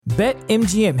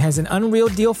BetMGM has an unreal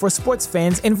deal for sports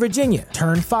fans in Virginia.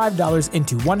 Turn $5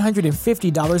 into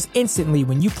 $150 instantly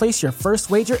when you place your first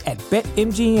wager at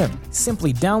BetMGM.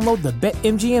 Simply download the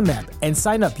BetMGM app and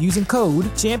sign up using code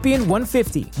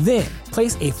Champion150. Then,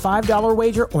 place a $5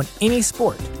 wager on any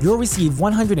sport. You'll receive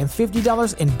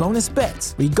 $150 in bonus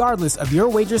bets, regardless of your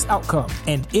wager's outcome.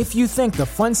 And if you think the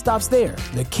fun stops there,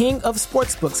 the King of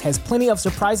Sportsbooks has plenty of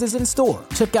surprises in store.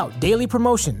 Check out daily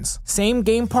promotions,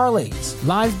 same-game parlays,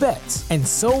 live bets, and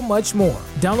so much more.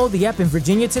 Download the app in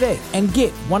Virginia today and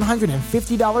get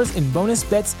 $150 in bonus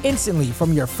bets instantly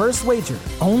from your first wager.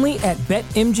 Only at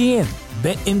BetMGM.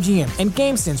 BetMGM and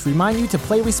GameSense remind you to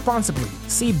play responsibly.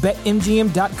 See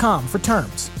BetMGM.com for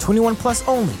terms. 21 plus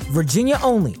only. Virginia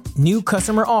only. New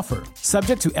customer offer.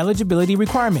 Subject to eligibility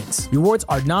requirements. Rewards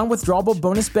are non-withdrawable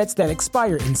bonus bets that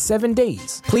expire in 7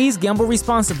 days. Please gamble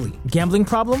responsibly. Gambling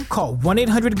problem? Call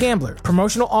 1-800-GAMBLER.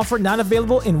 Promotional offer not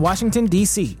available in Washington,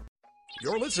 D.C.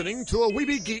 You're listening to a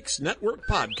Weeby Geeks Network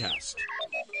podcast.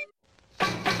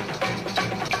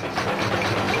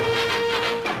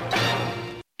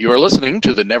 You are listening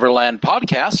to the Neverland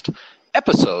Podcast,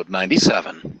 episode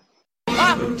 97.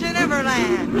 Up to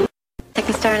Neverland! They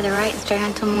can start at the right and stay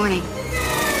until morning.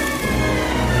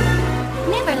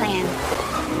 Neverland.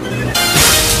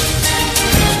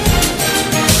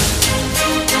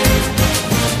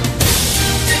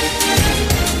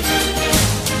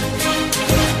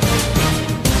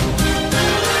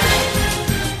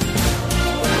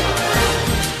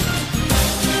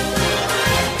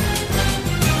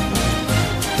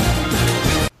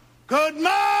 Good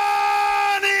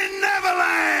morning,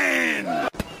 Neverland!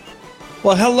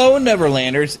 Well, hello,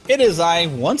 Neverlanders. It is I,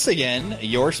 once again,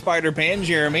 your Spider-Man,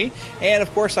 Jeremy. And,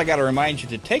 of course, I got to remind you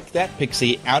to take that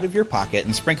pixie out of your pocket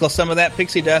and sprinkle some of that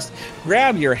pixie dust.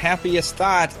 Grab your happiest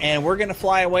thought, and we're going to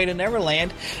fly away to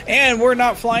Neverland. And we're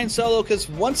not flying solo because,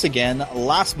 once again,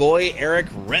 Lost Boy Eric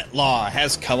Rentlaw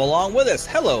has come along with us.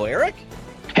 Hello, Eric.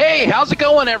 Hey, how's it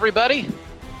going, everybody?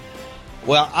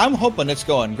 Well, I'm hoping it's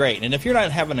going great. And if you're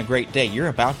not having a great day, you're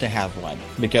about to have one.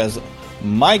 Because,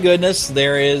 my goodness,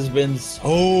 there has been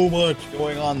so much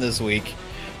going on this week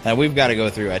that we've got to go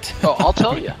through it. Oh, I'll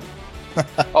tell you.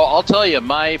 I'll tell you,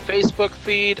 my Facebook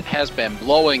feed has been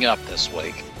blowing up this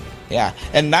week. Yeah,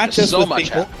 and not There's just so with much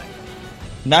people, happening.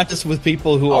 not just with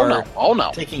people who are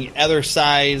taking other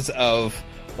sides of,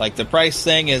 like, the price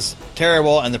thing is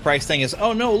terrible and the price thing is,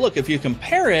 oh no, look, if you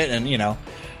compare it, and, you know,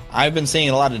 I've been seeing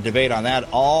a lot of debate on that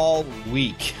all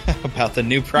week about the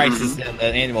new prices and the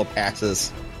annual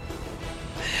passes.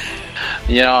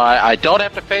 You know, I don't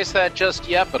have to face that just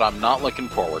yet, but I'm not looking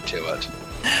forward to it.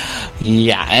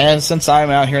 Yeah, and since I'm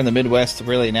out here in the Midwest,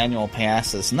 really an annual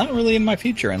pass is not really in my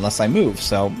future unless I move.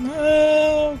 So,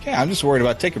 okay, I'm just worried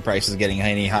about ticket prices getting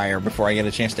any higher before I get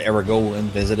a chance to ever go and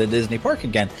visit a Disney park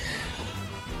again.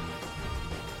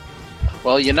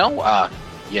 Well, you know,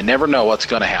 you never know what's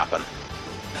going to happen.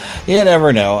 You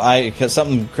never know, because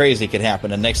something crazy could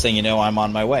happen, and next thing you know, I'm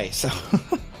on my way. So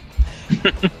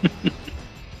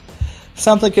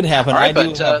something could happen. Right,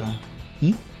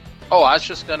 Oh, I was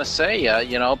just going to say,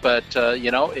 you know, but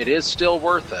you know, it is still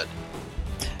worth it.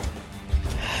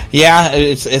 Yeah,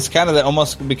 it's kind of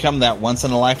almost become that once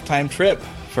in a lifetime trip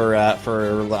for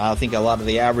I think a lot of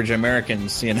the average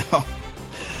Americans, you know.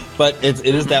 But it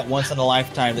is that once in a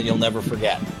lifetime that you'll never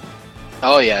forget.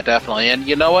 Oh, yeah, definitely. And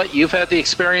you know what? You've had the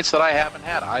experience that I haven't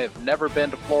had. I have never been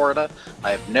to Florida.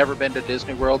 I have never been to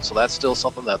Disney World, so that's still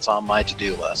something that's on my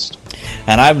to-do list.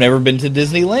 And I've never been to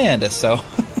Disneyland, so...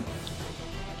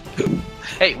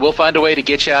 Hey, we'll find a way to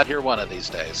get you out here one of these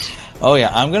days. Oh, yeah.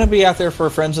 I'm going to be out there for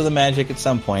Friends of the Magic at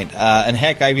some point. And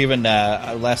heck, I've even,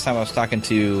 last time I was talking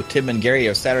to Tim and Gary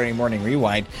of Saturday Morning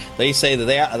Rewind, they say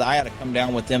that I ought to come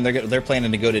down with them. They're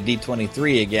planning to go to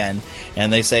D23 again,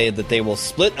 and they say that they will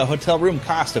split a hotel room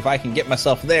cost if I can get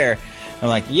myself there. I'm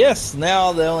like, yes,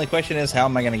 now the only question is, how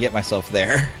am I going to get myself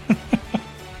there?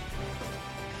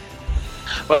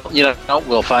 Well, you know,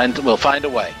 we'll find a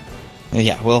way.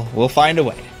 Yeah, we'll find a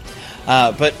way.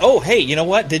 But, oh, hey, you know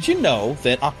what? Did you know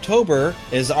that October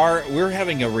is we're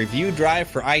having a review drive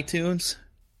for iTunes?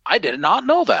 I did not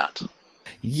know that.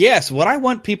 Yes, what I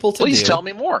want people to do... Please tell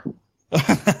me more.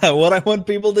 What I want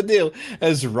people to do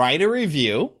is write a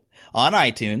review on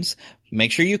iTunes,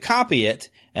 make sure you copy it,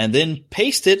 and then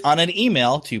paste it on an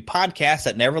email to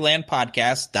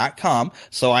podcast@neverlandpodcast.com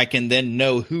so I can then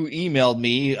know who emailed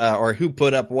me or who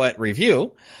put up what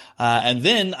review. And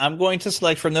then I'm going to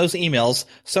select from those emails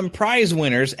some prize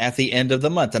winners at the end of the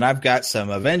month. And I've got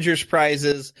some Avengers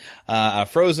prizes, a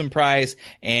Frozen prize,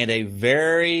 and a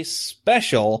very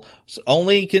special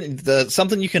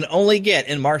something you can only get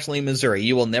in Marceline, Missouri.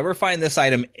 You will never find this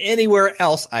item anywhere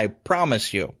else, I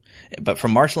promise you. But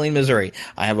from Marceline, Missouri,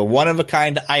 I have a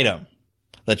one-of-a-kind item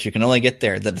that you can only get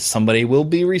there that somebody will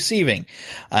be receiving.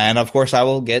 And of course, I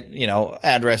will get,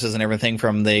 addresses and everything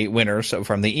from the winners,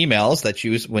 from the emails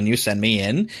that when you send me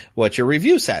in what your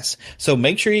review says. So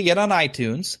make sure you get on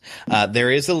iTunes. There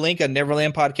is a link on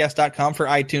neverlandpodcast.com for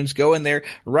iTunes. Go in there,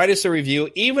 write us a review.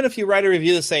 Even if you write a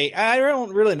review that say, I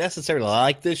don't really necessarily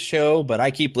like this show, but I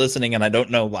keep listening and I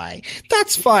don't know why.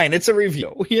 That's fine. It's a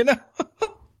review,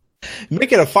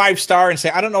 Make it a 5-star and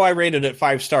say, I don't know, I rated it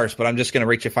 5 stars, but I'm just going to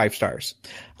rate you 5 stars.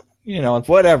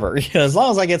 Whatever. As long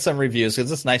as I get some reviews,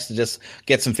 because it's nice to just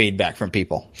get some feedback from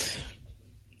people.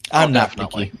 I'm not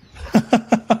picky.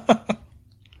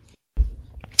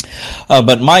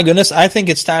 But my goodness, I think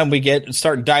it's time we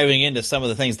start diving into some of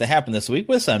the things that happened this week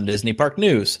with some Disney Park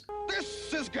news.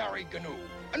 This is Gary Gnu,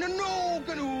 and the No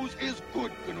Gnu's is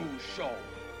Good Gnu Show.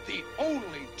 The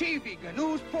only TV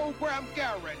Gnu's program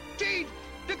guaranteed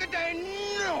to contain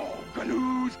no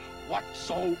Gnu's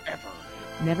whatsoever.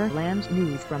 Neverland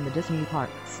news from the Disney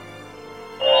parks.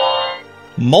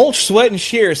 Mulch, Sweat, and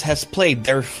Shears has played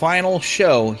their final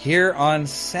show here on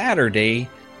Saturday,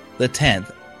 the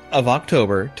 10th of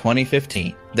October,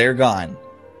 2015. They're gone.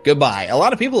 Goodbye. A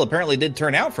lot of people apparently did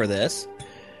turn out for this.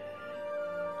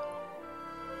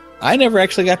 I never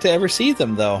actually got to ever see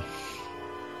them, though.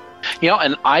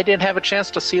 And I didn't have a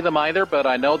chance to see them either, but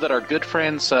I know that our good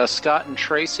friends Scott and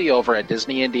Tracy over at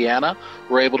Disney Indiana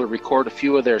were able to record a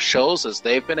few of their shows as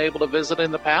they've been able to visit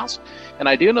in the past. And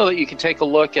I do know that you can take a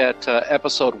look at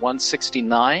episode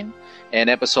 169 and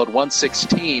episode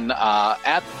 116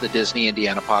 at the Disney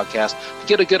Indiana podcast to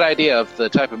get a good idea of the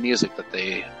type of music that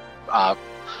they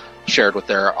shared with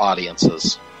their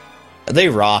audiences. They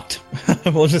rocked.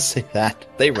 We'll just say that.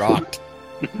 They rocked.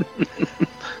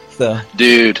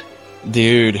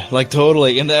 Dude, like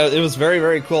totally. And it was very,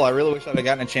 very cool. I really wish I'd have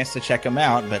gotten a chance to check them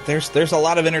out. But there's a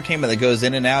lot of entertainment that goes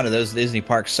in and out of those Disney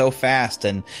parks so fast.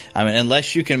 And I mean,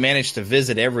 unless you can manage to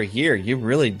visit every year, you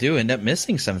really do end up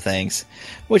missing some things,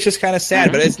 which is kind of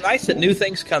sad. But it's nice that new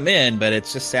things come in, but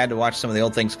it's just sad to watch some of the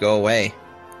old things go away.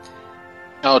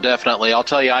 Oh, definitely. I'll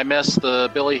tell you, I miss the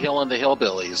Billy Hill and the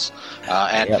Hillbillies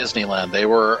at Disneyland. They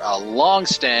were a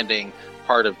long-standing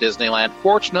part of Disneyland.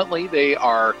 Fortunately, they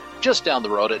are just down the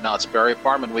road at Knott's Berry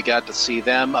Farm, and we got to see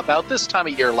them about this time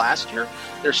of year last year.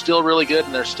 They're still really good,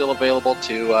 and they're still available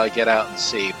to get out and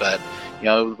see. But,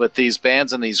 with these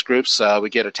bands and these groups,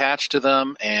 we get attached to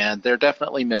them, and they're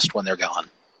definitely missed when they're gone.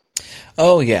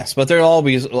 Oh, yes, but there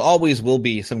always will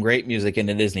be some great music in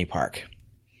the Disney park.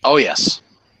 Oh, yes.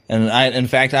 And in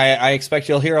fact, I expect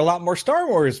you'll hear a lot more Star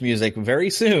Wars music very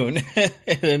soon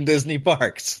in Disney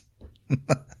parks.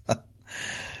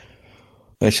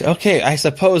 Okay, I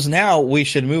suppose now we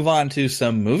should move on to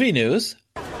some movie news.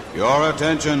 Your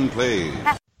attention, please.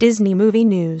 Disney movie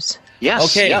news.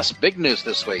 Yes, yes, big news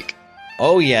this week.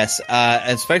 Oh, yes,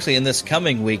 especially in this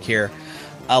coming week here.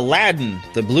 Aladdin,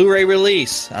 the Blu-ray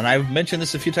release. And I've mentioned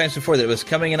this a few times before that it was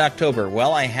coming in October.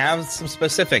 Well, I have some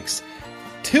specifics.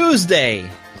 Tuesday,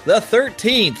 the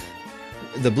 13th,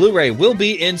 the Blu-ray will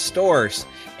be in stores.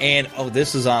 And,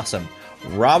 this is awesome.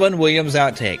 Robin Williams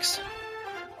outtakes.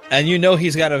 And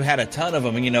he's got to have had a ton of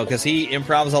them, because he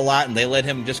improvs a lot, and they let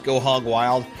him just go hog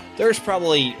wild. There's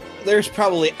probably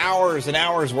hours and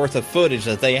hours worth of footage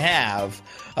that they have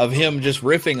of him just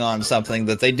riffing on something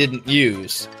that they didn't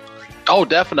use. Oh,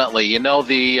 definitely.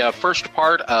 The first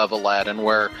part of Aladdin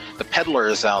where the peddler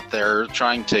is out there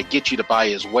trying to get you to buy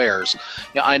his wares.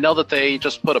 I know that they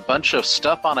just put a bunch of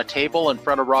stuff on a table in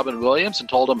front of Robin Williams and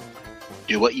told him,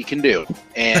 do what you can do.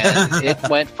 And it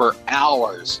went for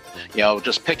hours,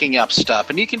 just picking up stuff.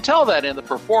 And you can tell that in the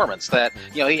performance that,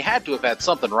 he had to have had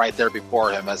something right there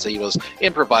before him as he was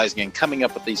improvising and coming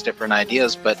up with these different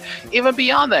ideas. But even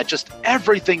beyond that, just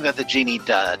everything that the genie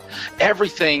did,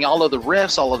 everything, all of the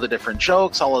riffs, all of the different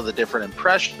jokes, all of the different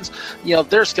impressions,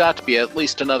 there's got to be at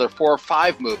least another 4 or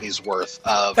 5 movies worth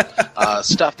of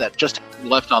stuff that just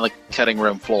left on the cutting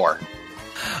room floor.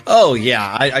 Oh,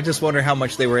 yeah. I just wonder how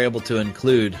much they were able to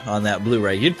include on that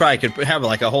Blu-ray. You'd probably could have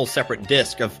like a whole separate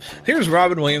disc of, here's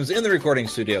Robin Williams in the recording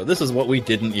studio. This is what we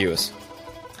didn't use.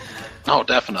 Oh,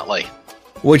 definitely.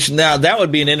 Which now, that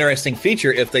would be an interesting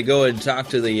feature if they go and talk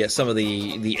to some of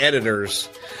the editors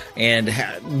and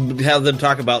have them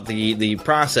talk about the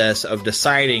process of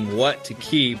deciding what to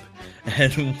keep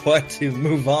and what to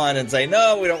move on and say,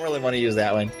 no, we don't really want to use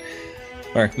that one.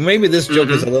 Or maybe this joke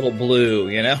is a little blue,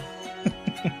 you know?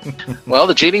 Well,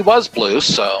 the genie was blue,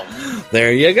 so...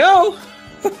 There you go!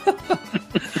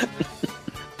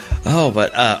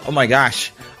 Oh my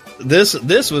gosh.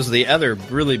 This was the other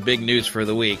really big news for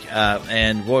the week.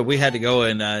 And boy, we had to go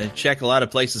and check a lot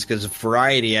of places because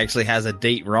Variety actually has a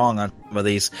date wrong on some of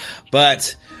these.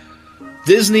 But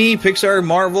Disney, Pixar,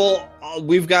 Marvel,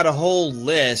 we've got a whole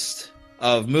list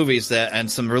of movies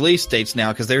and some release dates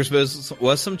now because there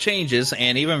was some changes,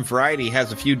 and even Variety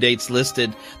has a few dates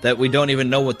listed that we don't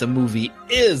even know what the movie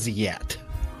is yet.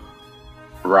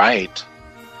 Right.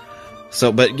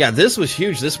 So, but yeah, this was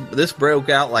huge. This broke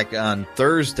out like on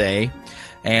Thursday,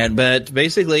 but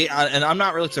basically, and I'm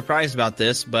not really surprised about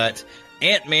this, but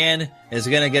Ant-Man is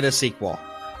going to get a sequel.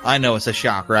 I know it's a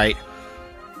shock, right?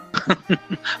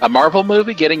 A Marvel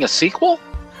movie getting a sequel?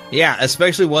 Yeah,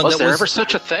 especially one was there ever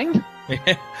such a thing?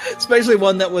 Especially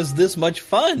one that was this much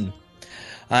fun.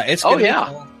 It's going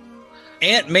to be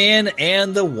Ant-Man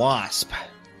and the Wasp.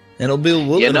 It'll be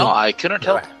I couldn't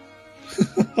help.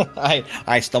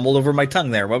 I stumbled over my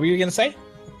tongue there. What were you going to say?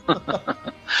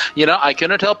 I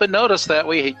couldn't help but notice that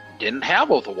we didn't have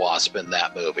the Wasp in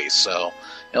that movie. So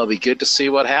it'll be good to see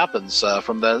what happens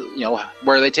from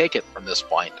where they take it from this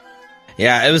point.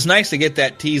 Yeah, it was nice to get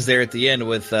that tease there at the end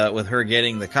with her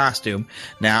getting the costume.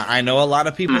 Now, I know a lot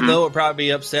of people, though, would probably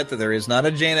be upset that there is not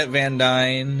a Janet Van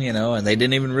Dyne, and they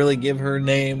didn't even really give her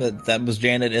name. That was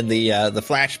Janet in the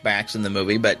flashbacks in the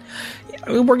movie. But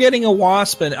we're getting a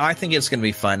Wasp, and I think it's going to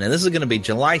be fun. And this is going to be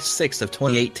July 6th of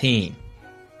 2018.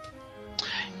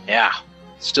 Yeah,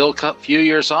 still a few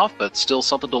years off, but still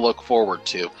something to look forward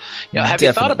to. Have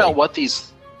you thought about what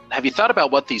these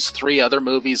 3 other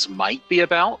movies might be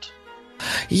about?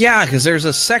 Yeah, because there's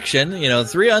a section,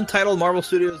 3 untitled Marvel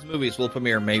Studios movies will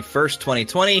premiere May 1st,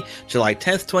 2020, July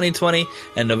 10th, 2020,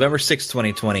 and November 6th,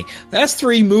 2020. That's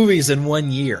 3 movies in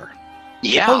 1 year.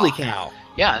 Yeah. Holy cow.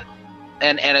 Yeah.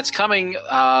 And it's coming,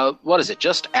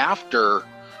 just after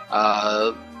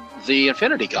the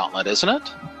Infinity Gauntlet, isn't it?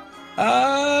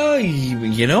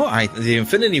 The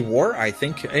Infinity War, I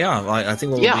think, I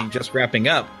think we'll be just wrapping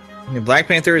up. Black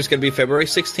Panther is going to be February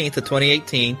 16th of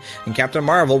 2018, and Captain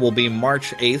Marvel will be March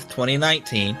 8th,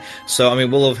 2019. So,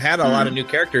 we'll have had a lot of new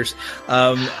characters.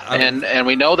 And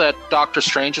we know that Doctor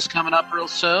Strange is coming up real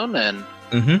soon, and...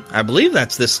 I believe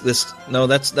that's this. No,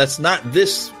 that's not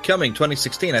this coming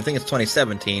 2016. I think it's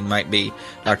 2017 might be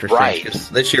Doctor Strange. Right.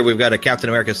 This year we've got a Captain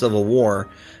America Civil War,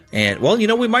 and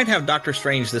we might have Doctor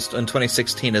Strange this in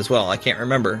 2016 as well. I can't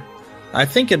remember. I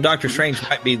think Doctor Strange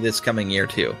might be this coming year,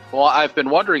 too. Well, I've been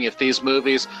wondering if these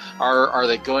movies are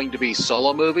they going to be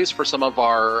solo movies for some of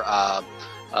our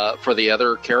for the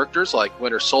other characters, like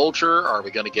Winter Soldier? Are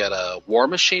we going to get a War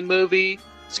Machine movie?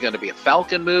 Is it going to be a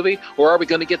Falcon movie? Or are we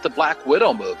going to get the Black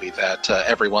Widow movie that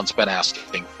everyone's been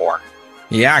asking for?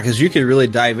 Yeah, because you could really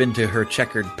dive into her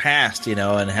checkered past,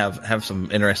 and have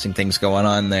some interesting things going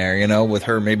on there, with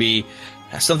her maybe...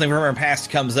 Something from her past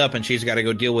comes up, and she's got to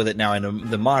go deal with it now in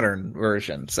the modern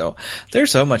version. So there's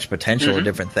so much potential in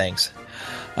different things,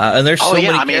 and there's so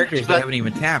many characters they haven't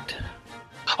even tapped.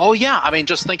 Oh yeah,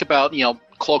 just think about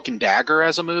Cloak and Dagger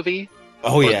as a movie.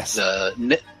 Oh yes,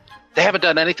 they haven't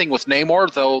done anything with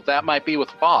Namor, though that might be with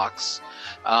Fox.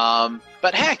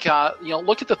 But heck,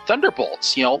 look at the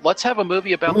Thunderbolts. Let's have a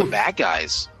movie about the bad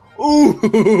guys.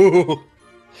 Ooh,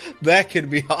 that could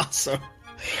be awesome.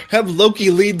 Have Loki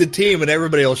lead the team, and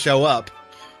everybody will show up.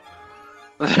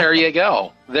 There you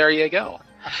go.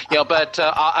 But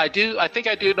I think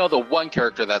I do know the one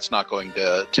character that's not going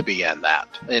to be in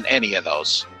any of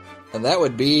those. And that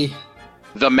would be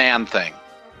the Man-Thing.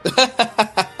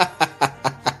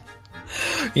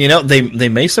 They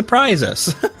may surprise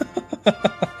us.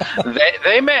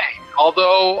 They may.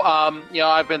 Although,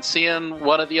 I've been seeing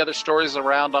one of the other stories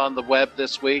around on the web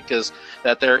this week is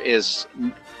that there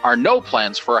are no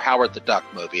plans for a Howard the Duck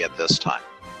movie at this time.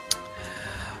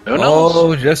 Who knows?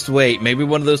 Oh, just wait. Maybe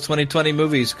one of those 2020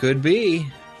 movies could be,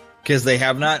 because they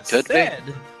have not said.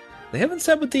 They haven't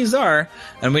said what these are,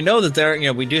 and we know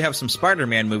that we do have some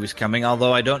Spider-Man movies coming.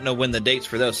 Although I don't know when the dates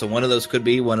for those. So one of those could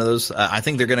be one of those. I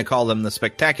think they're going to call them the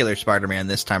Spectacular Spider-Man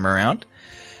this time around.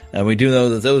 And we do know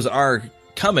that those are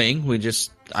coming.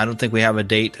 I don't think we have a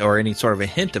date or any sort of a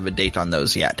hint of a date on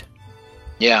those yet.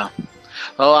 Yeah.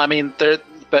 Well,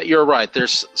 but you're right.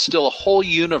 There's still a whole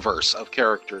universe of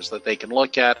characters that they can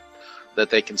look at, that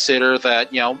they consider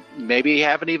that, maybe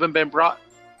haven't even been brought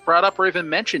up or even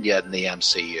mentioned yet in the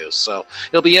MCU. So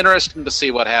it'll be interesting to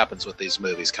see what happens with these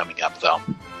movies coming up, though.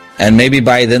 And maybe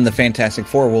by then the Fantastic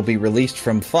Four will be released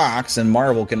from Fox and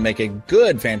Marvel can make a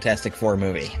good Fantastic Four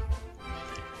movie.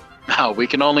 Oh, we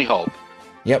can only hope.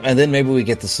 Yep, and then maybe we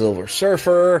get the Silver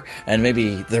Surfer, and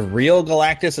maybe the real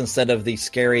Galactus instead of the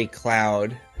scary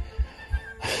Cloud.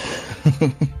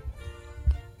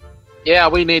 Yeah,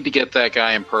 we need to get that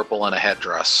guy in purple in a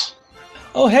headdress.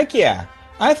 Oh, heck yeah.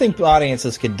 I think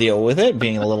audiences could deal with it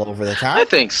being a little over the top. I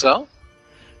think so.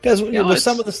 Because with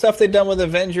some of the stuff they've done with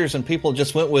Avengers and people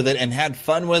just went with it and had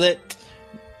fun with it,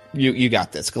 you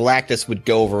got this. Galactus would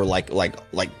go over like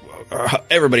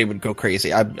everybody would go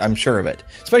crazy. I'm sure of it.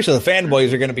 Especially the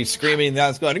fanboys are going to be screaming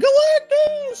that's going,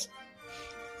 Galactus!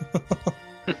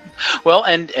 Well,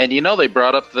 and they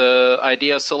brought up the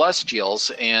idea of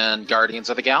Celestials and Guardians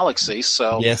of the Galaxy.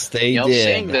 So yes, they did.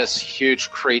 Seeing this huge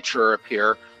creature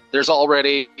appear, there's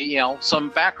already some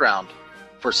background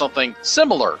for something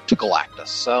similar to Galactus.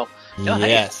 So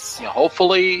yes,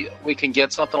 hopefully we can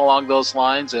get something along those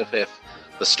lines if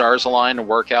the stars align and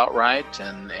work out right,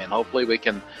 and hopefully we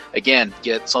can again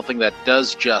get something that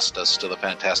does justice to the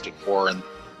Fantastic Four and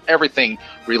everything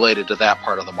related to that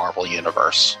part of the Marvel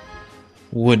universe.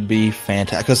 Would be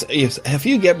fantastic, because if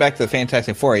you get back to the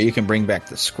Fantastic Four, you can bring back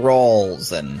the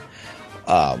Skrulls and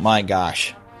my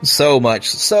gosh, so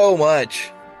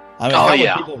much. I mean, how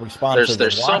would people respond to the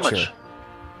Watcher? So much.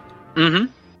 Mm-hmm.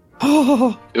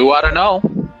 Who ought to know?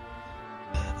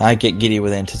 I get giddy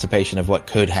with anticipation of what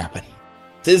could happen.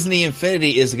 Disney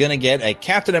Infinity is going to get a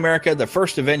Captain America, the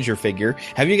First Avenger figure.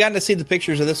 Have you gotten to see the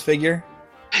pictures of this figure?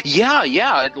 Yeah,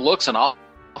 it looks an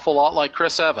awful lot like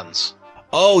Chris Evans.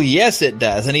 Oh, yes, it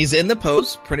does. And he's in the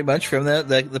pose, pretty much, from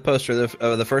the poster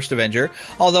of the First Avenger.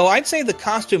 Although I'd say the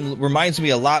costume reminds me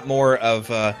a lot more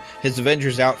of his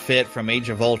Avengers outfit from Age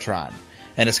of Ultron.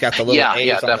 And it's got the little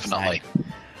A's on definitely. The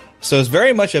side. So it's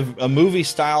very much a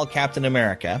movie-style Captain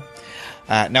America.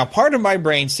 Now, part of my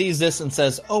brain sees this and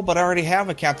says, oh, but I already have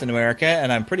a Captain America,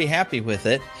 and I'm pretty happy with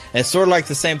it. And it's sort of like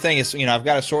the same thing. As I've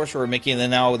got a Sorcerer Mickey, and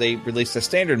then now they released a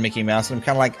standard Mickey Mouse, and I'm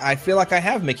kind of like, I feel like I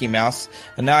have Mickey Mouse,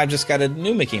 and now I've just got a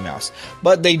new Mickey Mouse.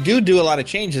 But they do a lot of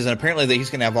changes, and apparently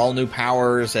he's going to have all new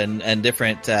powers and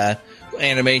different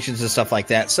animations and stuff like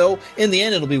that. So in the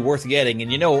end, it'll be worth getting.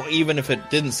 And even if it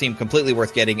didn't seem completely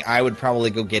worth getting, I would probably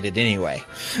go get it anyway.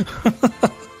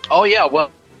 Oh yeah,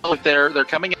 well they're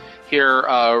coming here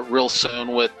real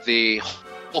soon with the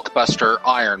Hulkbuster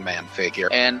Iron Man figure,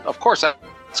 and of course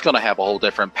that's going to have a whole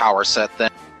different power set than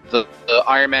the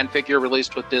Iron Man figure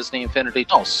released with Disney Infinity.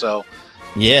 So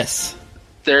yes,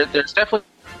 there's definitely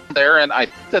there, and I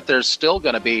think that there's still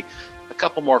going to be a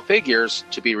couple more figures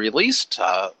to be released.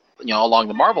 Along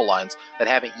the Marvel lines that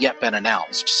haven't yet been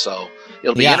announced. So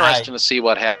it'll be interesting to see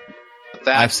what happens with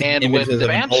that. I've seen images of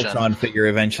an Ultron figure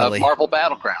eventually. Of Marvel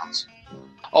Battlegrounds.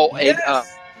 Oh, yes. And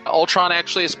Ultron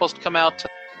actually is supposed to come out.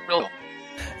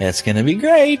 It's going to be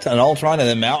great. An Ultron and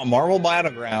the Marvel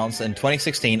Battlegrounds in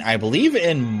 2016. I believe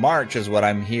in March is what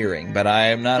I'm hearing, but I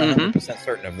am not 100%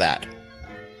 certain of that.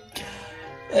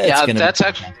 That's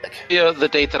actually the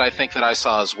date that I think that I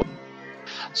saw as well.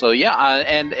 So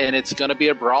and it's going to be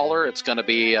a brawler. It's going to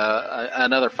be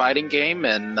another fighting game,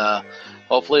 and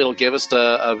hopefully it'll give us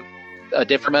a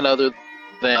different other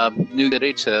than new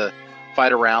city to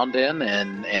fight around in,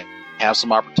 and have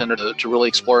some opportunity to really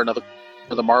explore another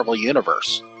the Marvel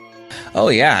universe. Oh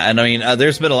yeah, and I mean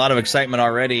there's been a lot of excitement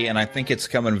already, and I think it's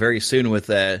coming very soon with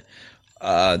the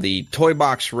toy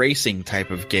box racing type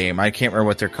of game. I can't remember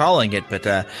what they're calling it, but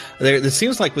it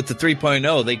seems like with the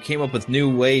 3.0, they came up with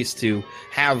new ways to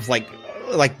have like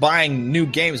buying new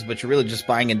games, but you're really just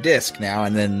buying a disc now,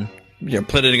 and then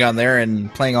putting it on there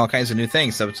and playing all kinds of new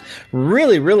things. So it's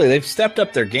really, they've stepped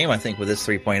up their game, I think, with this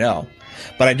 3.0.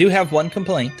 But I do have one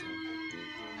complaint.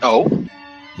 Oh?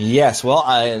 Yes, well,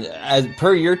 as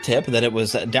per your tip that it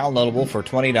was downloadable for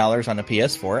 $20 on a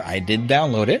PS4, I did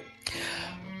download it.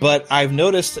 But I've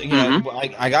noticed,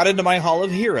 I got into my Hall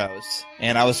of Heroes,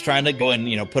 and I was trying to go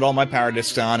and, put all my power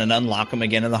discs on and unlock them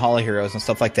again in the Hall of Heroes and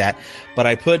stuff like that. But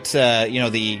I put,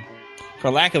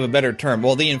 for lack of a better term,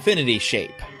 the infinity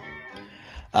shape.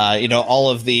 All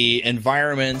of the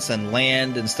environments and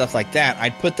land and stuff like that. I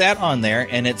put that on there,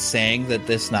 and it's saying that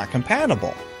this is not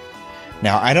compatible.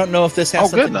 Now, I don't know if this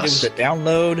has something to do with the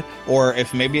download, or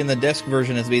if maybe in the disc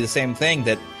version it'd be the same thing,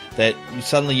 that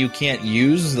suddenly you can't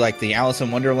use like the Alice in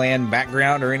Wonderland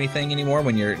background or anything anymore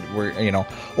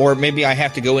or maybe I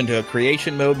have to go into a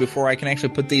creation mode before I can actually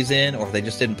put these in, or if they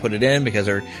just didn't put it in because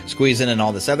they're squeezing in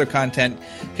all this other content,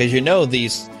 because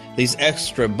these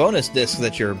extra bonus discs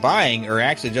that you're buying are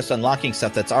actually just unlocking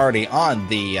stuff that's already on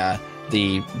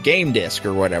the game disc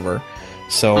or whatever.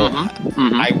 So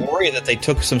I worry that they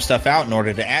took some stuff out in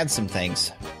order to add some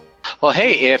things. Well,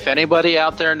 hey, if anybody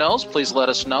out there knows, please let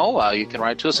us know. You can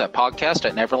write to us at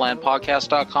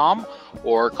podcast@neverlandpodcast.com,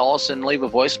 or call us and leave a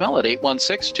voicemail at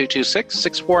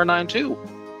 816-226-6492.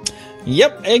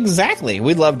 Yep, exactly.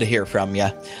 We'd love to hear from you.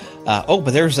 But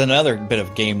there's another bit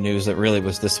of game news that really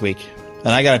was this week, and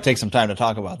I got to take some time to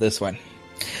talk about this one.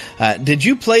 Did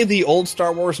you play the old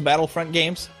Star Wars Battlefront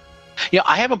games? Yeah,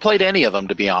 I haven't played any of them,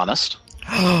 to be honest.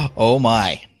 Oh,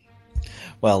 my.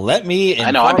 Well, let me... I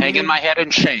know, I'm hanging my head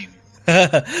in shame.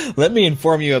 Let me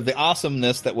inform you of the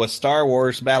awesomeness that was Star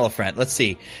Wars Battlefront. Let's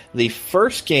see. The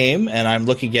first game, and I'm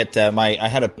looking at I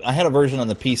had a version on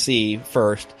the PC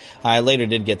first. I later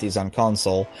did get these on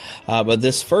console. But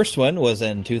this first one was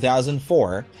in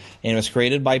 2004, and it was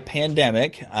created by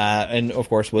Pandemic, and of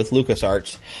course with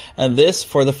LucasArts. And this,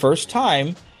 for the first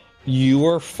time, you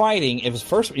were fighting. It was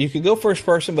first. You could go first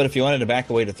person, but if you wanted to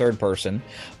back away to third person.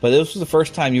 But this was the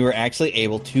first time you were actually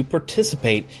able to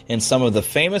participate in some of the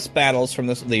famous battles from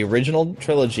the original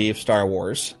trilogy of Star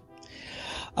Wars.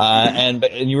 And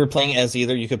you were playing as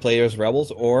you could play as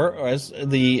rebels or as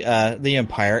the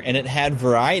Empire, and it had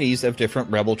varieties of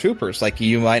different rebel troopers. Like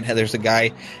there's a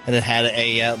guy that had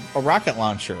a rocket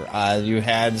launcher. You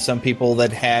had some people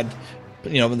that had.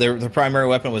 Their primary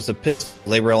weapon was a pistol.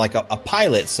 They were like a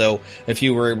pilot, so if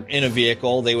you were in a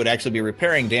vehicle, they would actually be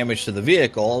repairing damage to the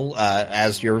vehicle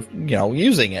as you're,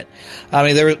 using it. I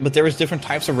mean, there was different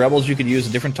types of rebels you could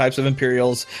use, different types of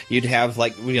Imperials. You'd have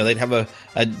they'd have a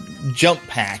jump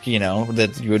pack,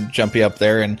 that you would jump you up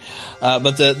there, and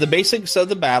but the basics of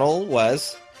the battle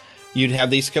was you'd have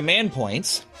these command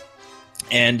points.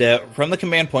 And from the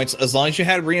command points, as long as you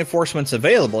had reinforcements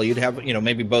available, you'd have,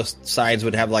 maybe both sides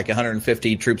would have like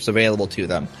 150 troops available to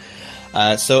them.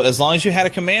 So as long as you had a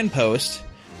command post,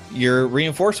 your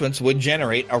reinforcements would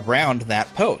generate around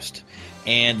that post.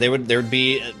 And there would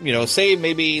be, say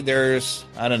maybe there's,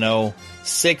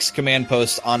 6 command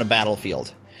posts on a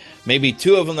battlefield. Maybe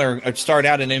 2 of them start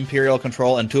out in Imperial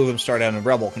control and 2 of them start out in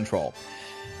Rebel control.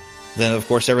 Then, of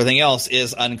course, everything else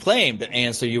is unclaimed,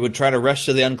 and so you would try to rush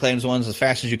to the unclaimed ones as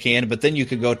fast as you can, but then you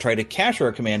could go try to capture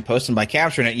a command post, and by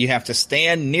capturing it, you have to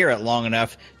stand near it long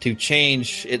enough to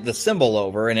change the symbol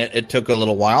over, and it took a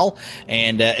little while,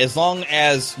 and as long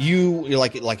as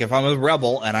like if I'm a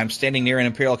rebel and I'm standing near an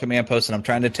Imperial command post and I'm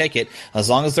trying to take it, as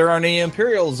long as there aren't any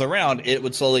Imperials around, it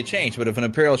would slowly change, but if an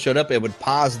Imperial showed up, it would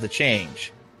pause the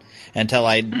change until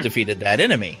I defeated that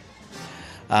enemy.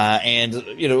 And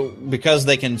because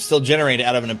they can still generate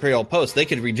out of an Imperial post, they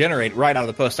could regenerate right out of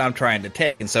the post I'm trying to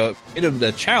take. And so it was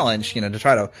a challenge, to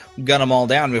try to gun them all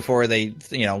down before they,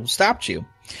 stopped you.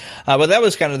 But that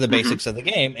was kind of the basics of the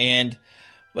game. And,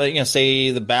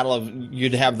 say the battle of,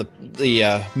 you'd have the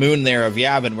moon there of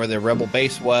Yavin where the rebel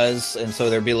base was. And so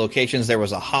there'd be locations. There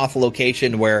was a Hoth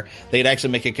location where they'd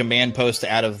actually make a command post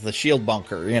out of the shield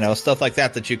bunker, stuff like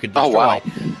that you could destroy. Oh, wow.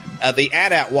 The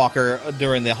AT-AT Walker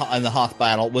in the Hoth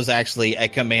battle was actually a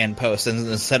command post, and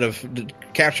instead of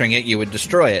capturing it, you would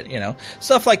destroy it.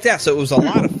 Stuff like that. So it was a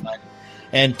lot of fun.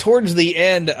 And towards the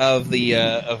end of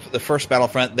the first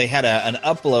Battlefront, they had an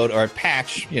upload or a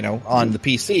patch, on the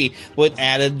PC, which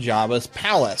added Jabba's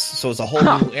palace. So it was a whole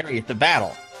new area to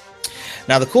battle.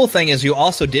 Now the cool thing is, you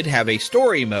also did have a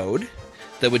story mode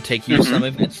that would take you some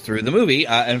events through the movie.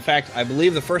 In fact, I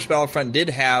believe the first Battlefront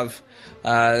did have.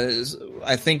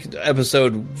 I think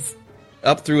episode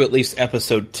up through at least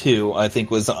episode 2, I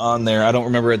think, was on there. I don't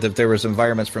remember if there was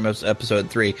environments from episode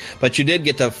 3, but you did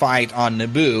get to fight on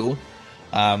Naboo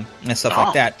and stuff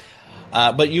like that.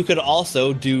 But you could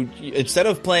also instead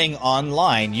of playing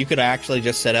online, you could actually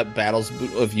just set up battles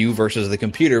of you versus the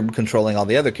computer controlling all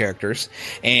the other characters.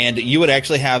 And you would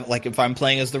actually have, like, if I'm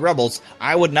playing as the rebels,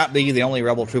 I would not be the only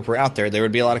rebel trooper out there. There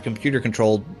would be a lot of computer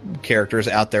controlled characters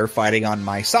out there fighting on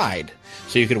my side.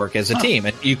 So you could work as a team,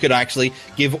 and you could actually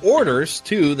give orders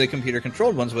to the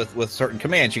computer-controlled ones with certain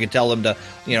commands. You could tell them to,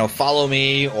 follow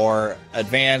me, or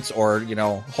advance, or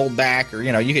hold back, or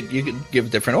you could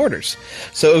give different orders.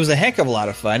 So it was a heck of a lot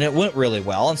of fun. It went really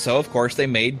well, and so of course they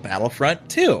made Battlefront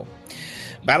 2.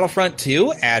 Battlefront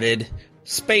 2 added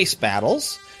space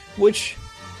battles, which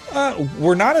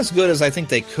were not as good as I think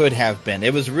they could have been.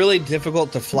 It was really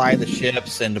difficult to fly the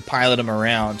ships and to pilot them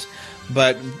around.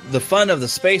 But the fun of the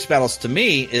space battles to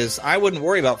me is I wouldn't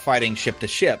worry about fighting ship to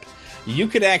ship. You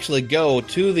could actually go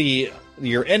to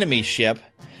your enemy ship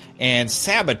and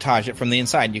sabotage it from the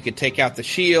inside. You could take out the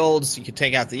shields, you could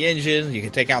take out the engines, you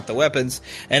could take out the weapons,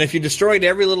 and if you destroyed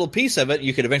every little piece of it,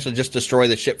 you could eventually just destroy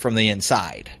the ship from the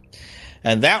inside.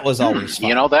 And that was always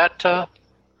fun.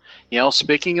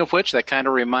 Speaking of which, that kind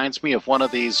of reminds me of one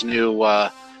of these new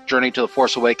Journey to the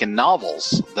Force Awakens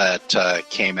novels that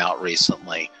came out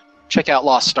recently. Check out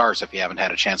Lost Stars if you haven't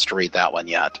had a chance to read that one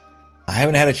yet. I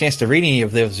haven't had a chance to read any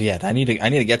of those yet. I need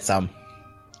to get some.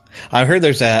 I heard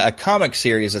there's a comic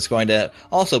series that's going to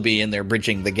also be in there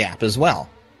bridging the gap as well.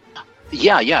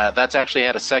 Yeah, that's actually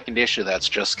had a second issue that's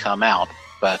just come out.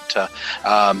 But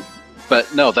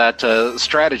no, that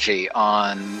strategy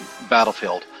on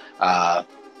Battlefield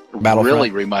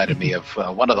really reminded me of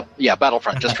one of the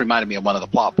Battlefront just reminded me of one of the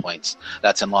plot points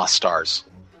that's in Lost Stars.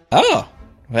 Oh,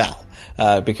 well,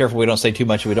 be careful we don't say too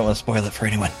much. We don't want to spoil it for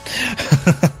anyone.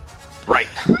 Right.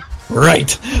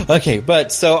 Right. Okay,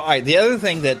 but so all right, the other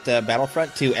thing that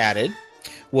Battlefront 2 added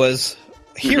was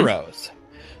heroes.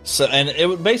 So, and it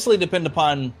would basically depend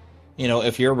upon,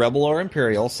 if you're a Rebel or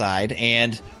Imperial side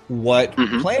and what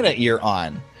planet you're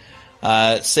on.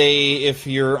 Say if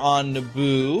you're on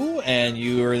Naboo and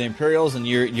you're the Imperials and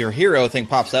your hero thing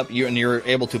pops up, and you're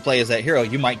able to play as that hero,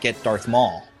 you might get Darth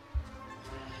Maul.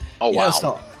 Oh, wow.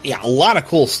 So, a lot of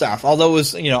cool stuff. Although it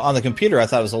was, on the computer, I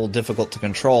thought it was a little difficult to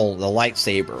control the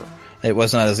lightsaber. It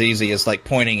wasn't as easy as like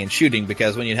pointing and shooting,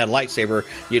 because when you had a lightsaber,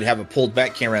 you'd have a pulled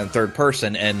back camera in third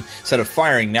person, and instead of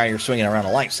firing, now you're swinging around a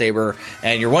lightsaber,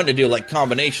 and you're wanting to do like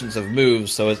combinations of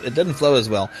moves, so it didn't flow as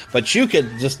well. But you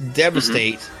could just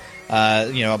devastate,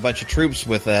 a bunch of troops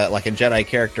with like a Jedi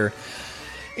character,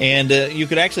 and you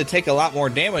could actually take a lot more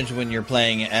damage when you're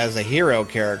playing as a hero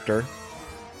character.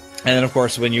 And then, of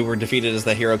course, when you were defeated as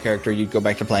the hero character, you'd go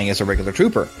back to playing as a regular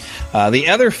trooper. The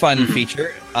other fun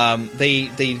feature,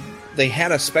 they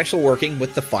had a special working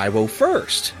with the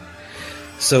 501st.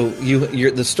 So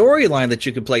the storyline that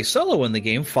you could play solo in the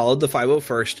game followed the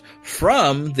 501st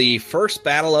from the first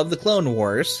battle of the Clone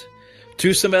Wars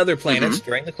to some other planets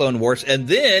during the Clone Wars, and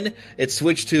then it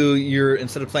switched to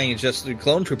instead of playing as just the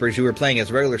clone troopers, you were playing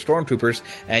as regular stormtroopers,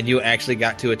 and you actually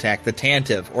got to attack the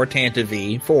Tantive, or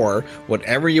Tantive 4,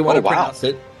 whatever you want to pronounce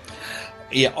it.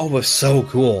 Yeah, it was so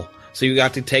cool. So you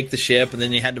got to take the ship, and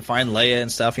then you had to find Leia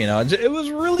and stuff, It was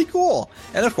really cool.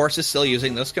 And, of course, it's still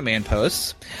using those command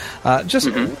posts. Just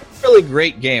a really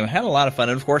great game. Had a lot of fun.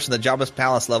 And, of course, the Jabba's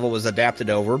Palace level was adapted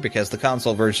over because the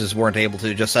console versions weren't able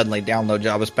to just suddenly download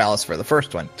Jabba's Palace for the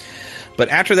first one. But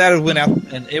after that, it went out,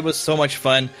 and it was so much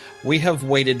fun. We have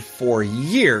waited for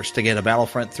years to get a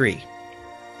Battlefront 3.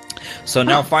 So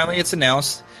now, finally, it's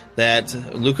announced that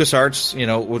LucasArts,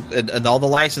 and all the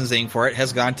licensing for it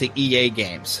has gone to EA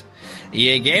Games.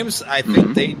 EA Games, I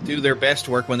think they do their best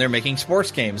work when they're making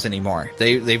sports games anymore.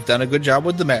 They've done a good job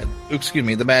with the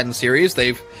Madden series.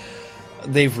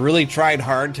 They've really tried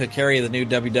hard to carry the new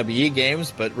WWE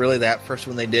games, but really that first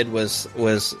one they did was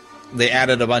they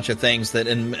added a bunch of things that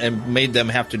and made them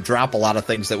have to drop a lot of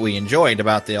things that we enjoyed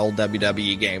about the old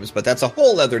WWE games. But that's a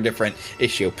whole other different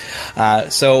issue.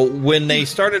 So when they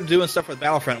started doing stuff with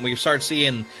Battlefront, we started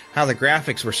seeing how the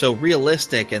graphics were so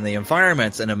realistic and the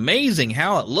environments and amazing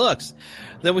how it looks.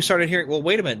 Then we started hearing, well,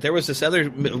 wait a minute, there was this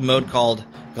other mode called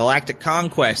Galactic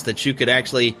Conquest that you could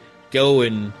actually go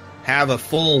and have a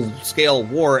full-scale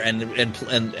war, and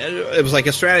it was like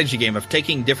a strategy game of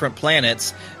taking different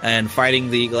planets and fighting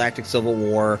the Galactic Civil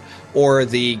War or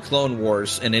the Clone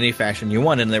Wars in any fashion you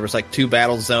wanted. And there was like 2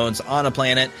 battle zones on a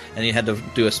planet, and you had to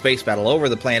do a space battle over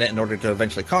the planet in order to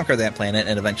eventually conquer that planet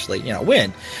and eventually,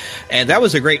 win. And that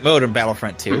was a great mode in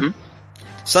Battlefront 2.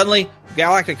 Suddenly,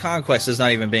 Galactic Conquest is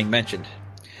not even being mentioned.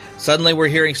 Suddenly, we're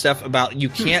hearing stuff about you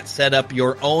can't set up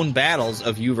your own battles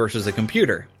of you versus a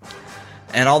computer.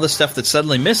 And all this stuff that's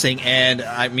suddenly missing, and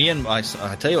I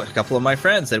tell you what, a couple of my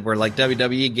friends that were like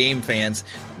WWE game fans,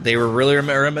 they were really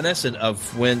reminiscent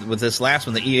of with this last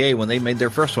one, the EA, when they made their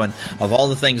first one, of all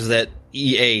the things that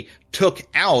EA took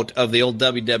out of the old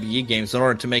WWE games in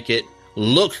order to make it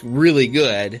look really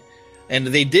good. And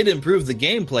they did improve the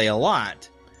gameplay a lot.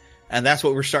 And that's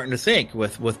what we're starting to think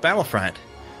with Battlefront.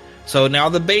 So now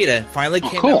the beta finally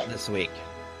came out this week.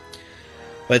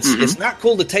 But it's not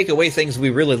cool to take away things we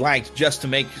really liked just to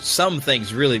make some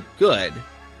things really good.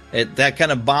 That kind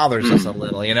of bothers us a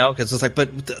little, because it's like,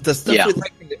 but the stuff we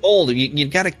like from the old, you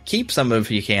got to keep some of it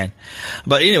if you can.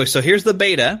 But anyway, so here's the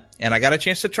beta, and I got a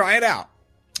chance to try it out.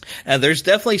 And there's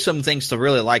definitely some things to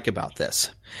really like about this.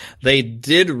 They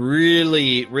did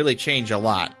really, really change a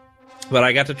lot. But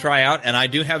I got to try out, and I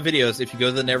do have videos. If you go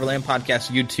to the Neverland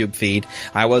Podcast YouTube feed,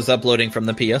 I was uploading from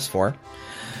the PS4.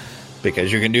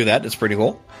 Because you can do that. It's pretty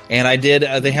cool. And I did,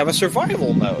 they have a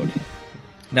survival mode.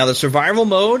 Now, the survival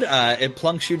mode, it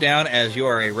plunks you down as you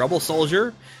are a rebel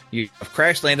soldier. You have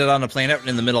crash landed on a planet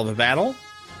in the middle of a battle.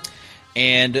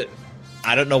 And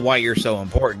I don't know why you're so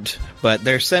important, but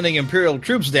they're sending Imperial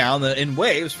troops down in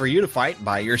waves for you to fight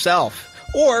by yourself.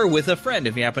 Or with a friend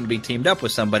if you happen to be teamed up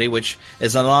with somebody, which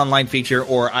is an online feature,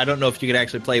 or I don't know if you could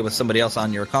actually play with somebody else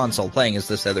on your console playing as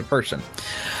this other person.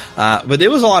 But it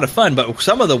was a lot of fun, but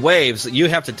some of the waves you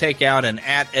have to take out an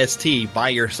 @ST by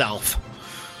yourself.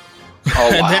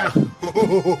 Oh,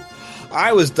 wow.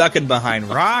 I was ducking behind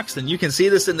rocks, and you can see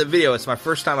this in the video. It's my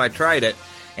first time I tried it,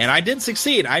 and I did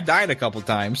succeed. I died a couple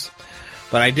times,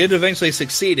 but I did eventually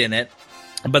succeed in it.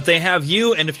 But they have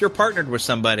you, and if you're partnered with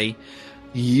somebody,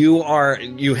 you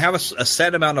have a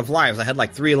set amount of lives. I had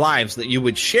like 3 lives that you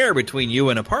would share between you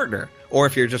and a partner, or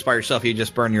if you're just by yourself, you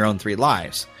just burn your own 3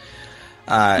 lives.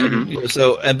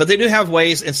 But they do have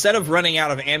ways, instead of running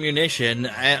out of ammunition,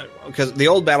 because the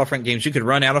old Battlefront games, you could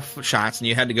run out of shots, and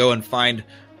you had to go and find.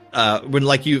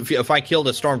 If I killed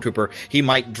a stormtrooper, he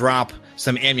might drop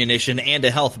some ammunition and a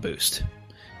health boost,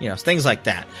 things like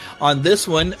that. On this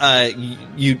one,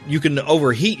 you can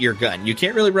overheat your gun. You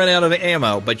can't really run out of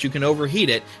ammo, but you can overheat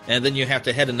it, and then you have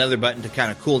to hit another button to kind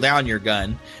of cool down your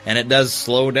gun, and it does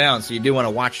slow down, so you do want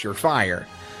to watch your fire.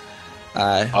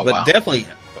 But definitely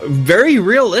very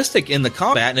realistic in the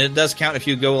combat, and it does count if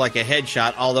you go like a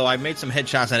headshot, although I made some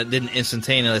headshots and it didn't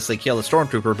instantaneously kill the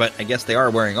stormtrooper, but I guess they are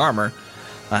wearing armor.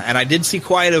 And I did see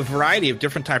quite a variety of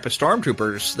different type of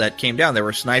stormtroopers that came down. There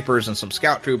were snipers and some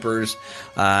scout troopers,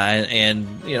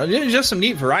 and just some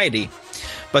neat variety.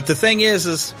 But the thing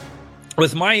is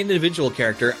with my individual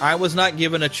character, I was not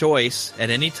given a choice at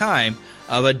any time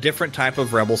of a different type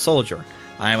of rebel soldier.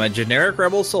 I am a generic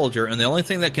rebel soldier, and the only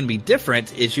thing that can be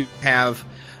different is you have,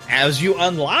 as you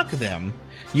unlock them,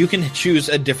 you can choose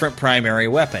a different primary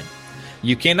weapon.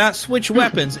 You cannot switch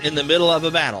weapons in the middle of a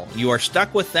battle. You are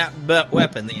stuck with that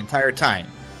weapon the entire time.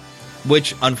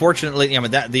 Which, unfortunately,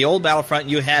 the old Battlefront,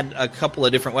 you had a couple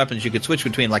of different weapons you could switch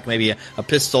between, like maybe a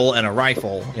pistol and a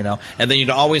rifle, and then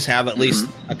you'd always have at least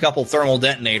a couple thermal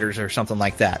detonators or something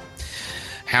like that.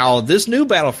 How this new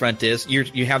Battlefront is,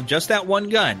 you have just that one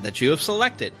gun that you have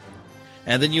selected.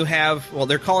 And then you have,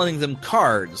 they're calling them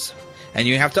cards. And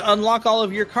you have to unlock all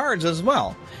of your cards as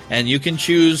well. And you can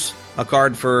choose a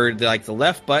card for the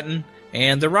left button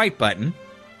and the right button.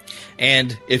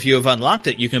 And if you have unlocked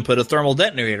it, you can put a thermal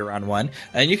detonator on one.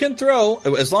 And you can throw,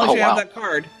 as long as you have that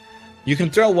card, you can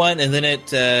throw one, and then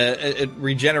it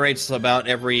regenerates about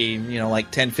every,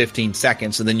 10, 15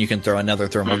 seconds, and then you can throw another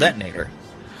thermal detonator.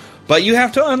 But you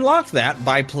have to unlock that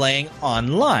by playing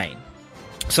online.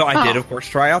 So I did, of course,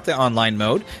 try out the online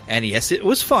mode, and yes, it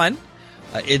was fun.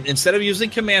 Instead of using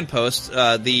command posts,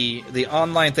 the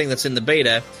online thing that's in the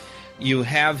beta, you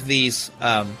have these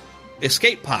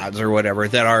escape pods or whatever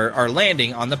that are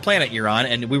landing on the planet you're on,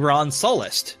 and we were on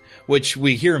Sullust, which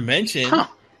we hear mentioned.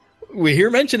 We hear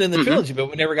mentioned in the trilogy, but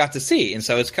we never got to see, and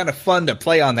so it's kind of fun to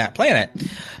play on that planet.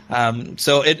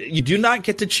 So you do not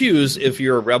get to choose if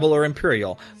you're a rebel or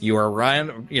imperial. You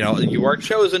are you are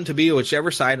chosen to be whichever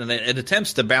side, and it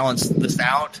attempts to balance this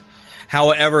out.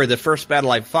 However, the first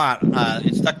battle I fought,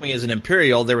 it stuck me as an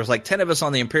Imperial. There was like 10 of us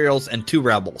on the Imperials and 2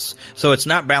 Rebels. So it's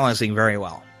not balancing very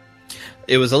well.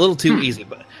 It was a little too easy.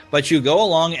 But you go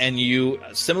along and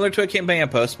similar to a campaign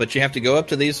post, but you have to go up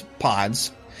to these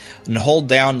pods and hold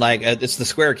down, it's the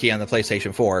square key on the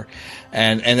PlayStation 4,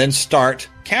 and then start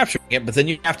capturing it. But then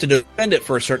you have to defend it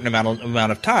for a certain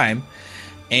amount of time.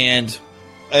 And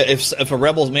if a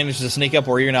Rebel manages to sneak up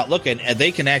where you're not looking,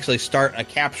 they can actually start a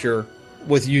capture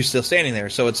with you still standing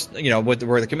there. So it's,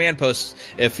 where the command posts,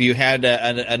 if you had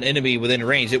an enemy within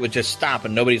range, it would just stop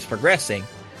and nobody's progressing.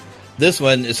 This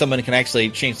one is someone can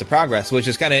actually change the progress, which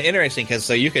is kind of interesting, because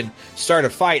so you can start a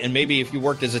fight, and maybe if you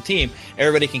worked as a team,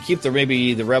 everybody can keep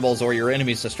the rebels or your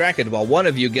enemies distracted while one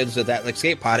of you gets to that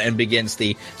escape pod and begins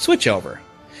the switch over.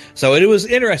 So it was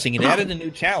interesting. It added a new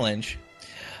challenge.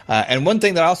 And one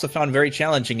thing that I also found very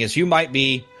challenging is you might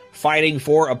be fighting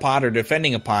for a pod or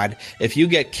defending a pod. If you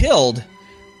get killed,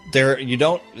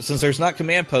 since there's not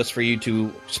command posts for you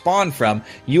to spawn from,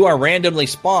 you are randomly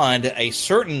spawned a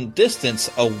certain distance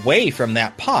away from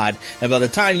that pod, and by the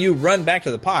time you run back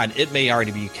to the pod, it may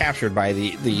already be captured by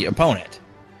the opponent.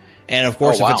 And of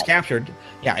course, if it's captured,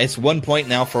 it's 1 point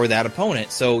now for that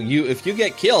opponent. So if you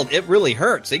get killed, it really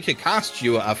hurts. It could cost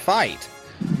you a fight,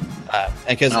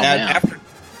 because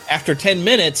after 10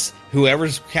 minutes,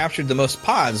 whoever's captured the most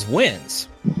pods wins.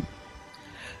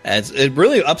 It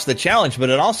really ups the challenge, but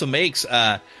it also makes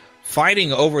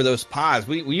fighting over those pods.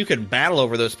 You could battle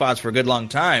over those pods for a good long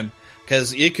time,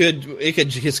 because it could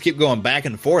just keep going back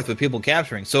and forth with people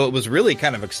capturing. So it was really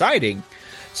kind of exciting.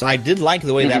 So I did like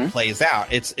the way that plays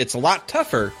out. It's a lot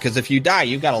tougher, because if you die,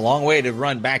 you've got a long way to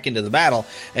run back into the battle,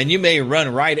 and you may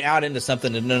run right out into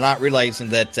something and not realizing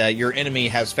that your enemy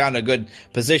has found a good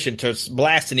position to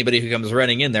blast anybody who comes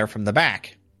running in there from the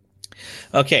back.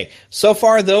 Okay, so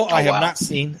far though, I have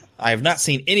not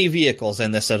seen any vehicles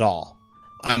in this at all.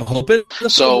 I'm hoping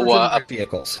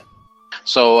vehicles.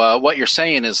 So what you're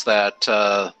saying is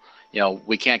that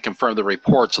we can't confirm the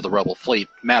reports of the Rebel fleet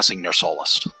massing near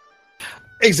Sullust.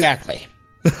 Exactly.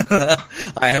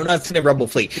 I have not seen a Rebel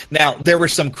fleet. Now, there were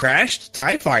some crashed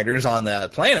TIE fighters on the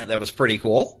planet that was pretty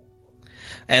cool.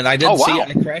 And I did see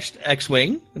a crashed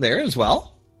X-Wing there as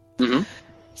well. Mm-hmm.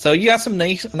 So you got some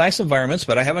nice environments,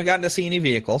 but I haven't gotten to see any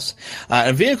vehicles.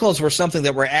 And vehicles were something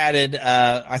that were added,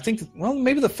 I think, well,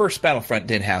 maybe the first Battlefront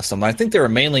did have some. I think they were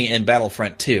mainly in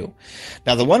Battlefront 2.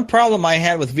 Now, the one problem I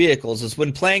had with vehicles is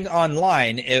when playing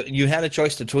online, you had a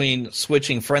choice between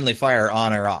switching friendly fire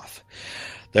on or off.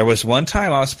 There was one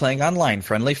time I was playing online,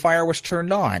 friendly fire was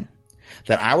turned on,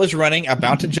 that I was running,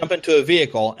 about to jump into a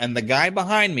vehicle, and the guy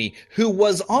behind me, who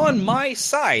was on my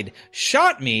side,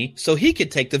 shot me so he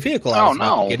could take the vehicle I was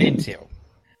about to get into.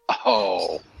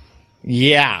 Oh.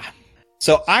 Yeah.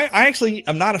 So I actually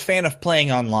am not a fan of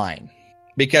playing online,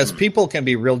 because people can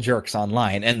be real jerks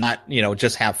online and not,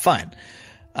 just have fun.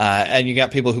 And you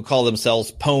got people who call themselves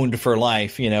pwned for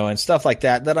life, and stuff like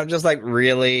that I'm just like,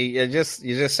 really? You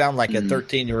just sound like a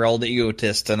 13-year-old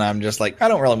egotist, and I'm just like, I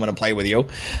don't really want to play with you.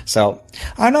 So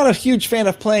I'm not a huge fan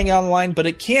of playing online, but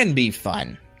it can be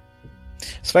fun.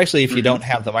 Especially if you don't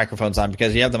have the microphones on,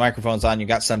 because you have the microphones on, you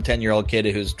got some 10-year-old kid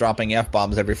who's dropping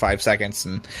F-bombs every 5 seconds,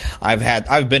 and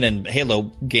I've been in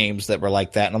Halo games that were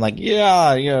like that, and I'm like,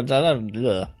 I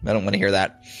don't want to hear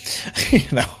that.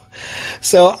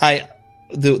 So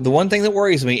The one thing that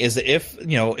worries me is that if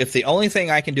the only thing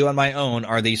I can do on my own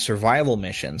are these survival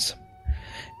missions,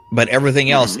 but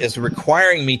everything else is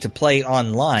requiring me to play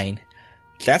online,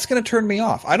 that's going to turn me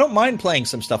off. I don't mind playing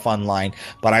some stuff online,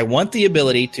 but I want the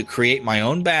ability to create my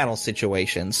own battle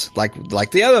situations like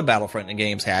the other Battlefront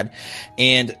games had.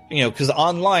 And, because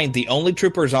online, the only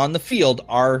troopers on the field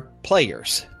are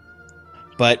players.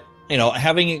 But,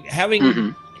 having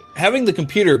the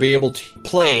computer be able to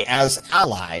play as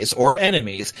allies or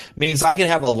enemies means I can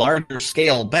have a larger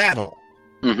scale battle,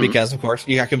 because, of course,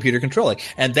 you got computer controlling.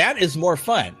 And that is more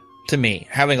fun to me,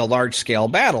 having a large scale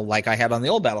battle like I had on the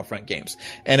old Battlefront games.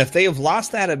 And if they have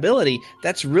lost that ability,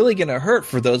 that's really going to hurt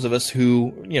for those of us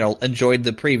who, enjoyed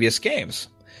the previous games.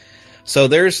 So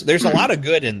there's a lot of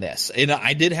good in this.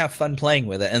 I did have fun playing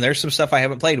with it, and there's some stuff I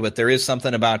haven't played with. There is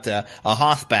something about a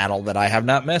Hoth battle that I have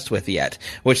not messed with yet,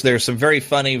 which there's some very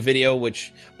funny video,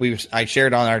 which I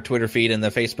shared on our Twitter feed and the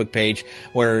Facebook page,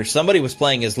 where somebody was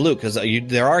playing as Luke, because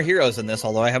there are heroes in this,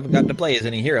 although I haven't gotten to play as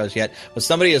any heroes yet, but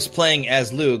somebody is playing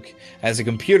as Luke, as a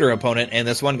computer opponent, and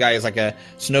this one guy is like a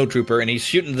snow trooper, and he's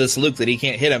shooting this Luke that he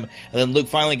can't hit him, and then Luke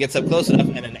finally gets up close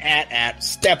enough, and an AT-AT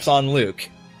steps on Luke.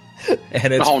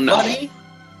 And it's funny.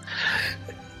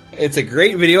 It's a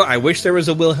great video. I wish there was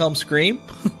a Wilhelm scream.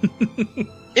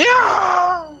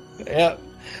 Yeah! Yeah.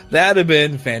 That'd have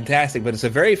been fantastic, but it's a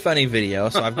very funny video,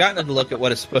 so I've gotten to look at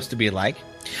what it's supposed to be like.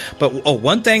 But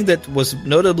one thing that was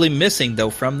notably missing, though,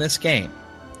 from this game,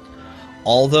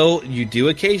 although you do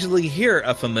occasionally hear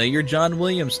a familiar John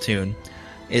Williams tune,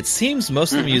 it seems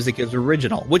most of the music is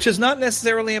original, which is not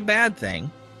necessarily a bad thing.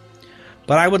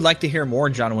 But I would like to hear more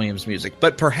John Williams music.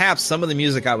 But perhaps some of the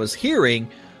music I was hearing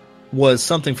was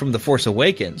something from The Force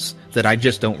Awakens that I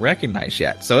just don't recognize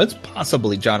yet. So it's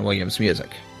possibly John Williams music.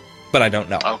 But I don't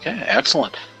know. Okay,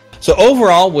 excellent. So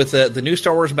overall, with the new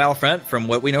Star Wars Battlefront, from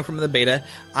what we know from the beta,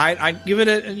 I give it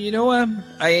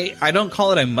I don't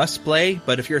call it a must-play,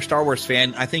 but if you're a Star Wars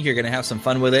fan, I think you're going to have some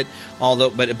fun with it.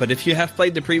 But if you have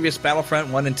played the previous Battlefront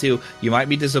 1 and 2, you might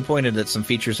be disappointed that some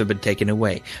features have been taken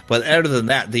away. But other than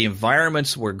that, the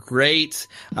environments were great.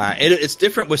 It's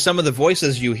different with some of the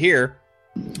voices you hear,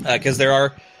 because there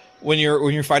are... When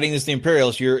you're fighting as the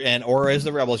Imperials, or as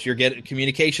the Rebels, you're getting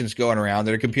communications going around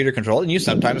that are computer controlled, and you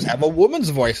sometimes have a woman's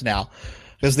voice now.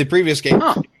 Because the previous game,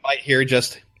 you might hear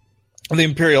just the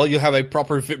Imperial, you have a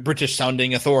proper British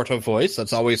sounding authoritative voice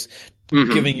that's always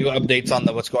giving you updates on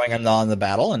what's going on in the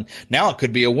battle, and now it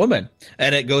could be a woman,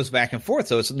 and it goes back and forth.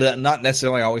 So it's not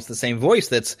necessarily always the same voice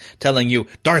that's telling you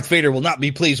Darth Vader will not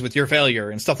be pleased with your failure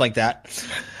and stuff like that.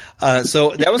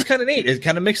 So that was kind of neat. It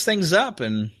kind of mixed things up,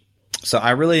 and so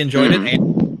I really enjoyed it,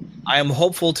 and I am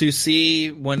hopeful to see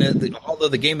although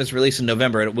the game is released in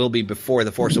November, it will be before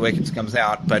The Force Awakens comes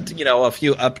out, but, a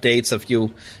few updates, a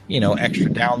few, extra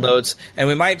downloads, and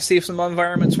we might see some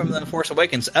environments from The Force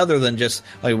Awakens other than just,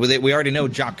 we already know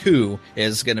Jakku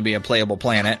is going to be a playable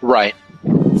planet. Right.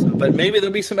 But maybe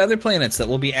there'll be some other planets that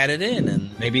will be added in,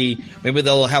 and maybe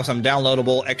they'll have some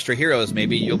downloadable extra heroes.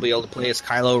 Maybe you'll be able to play as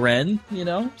Kylo Ren,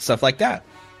 stuff like that.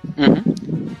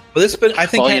 Well, I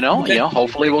think. Well,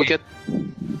 hopefully we'll get.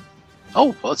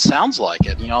 Oh, well, it sounds like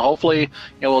it. Hopefully,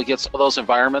 we'll get some of those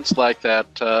environments like that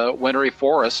wintry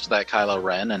forest that Kylo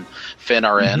Ren and Finn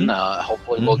are in.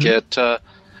 Hopefully, we'll get a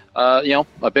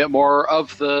bit more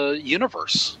of the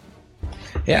universe.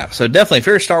 Yeah, so definitely, if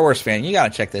you're a Star Wars fan, you got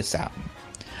to check this out.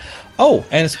 Oh,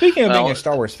 and speaking of being a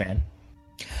Star Wars fan,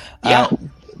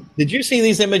 did you see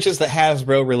these images that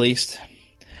Hasbro released?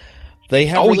 They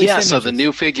have so the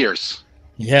new figures.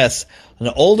 Yes,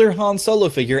 an older Han Solo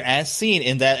figure as seen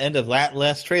in that end of that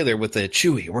last trailer with the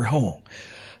Chewie, we're home.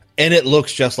 And it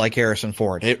looks just like Harrison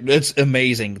Ford. It's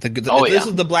amazing. This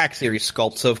is the Black Series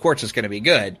sculpt, so of course it's going to be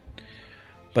good.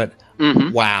 But,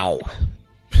 wow.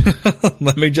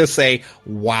 Let me just say,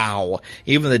 wow.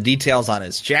 Even the details on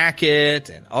his jacket,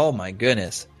 and oh my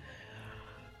goodness.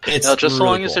 It's just really so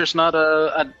long cool. as there's not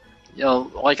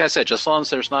like I said, just as long as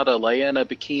there's not a Leia in a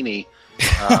bikini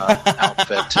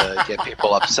outfit to get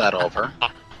people upset over.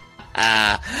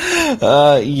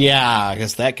 Yeah,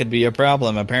 because that could be a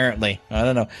problem, apparently. I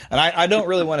don't know. And I don't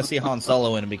really want to see Han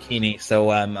Solo in a bikini, so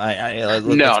let's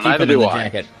keep neither him do in the I.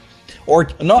 jacket. Or,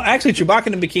 no, actually, Chewbacca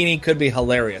in a bikini could be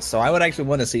hilarious, so I would actually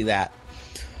want to see that.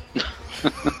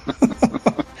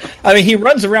 I mean, he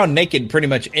runs around naked pretty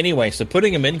much anyway, so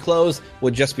putting him in clothes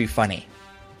would just be funny.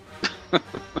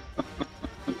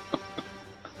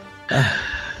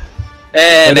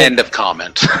 And end of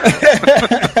comment.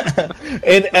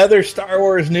 In other Star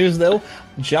Wars news, though,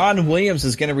 John Williams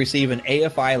is going to receive an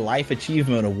AFI Life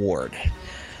Achievement Award.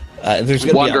 There's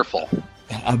going to be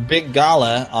a big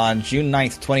gala on June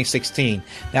 9th, 2016.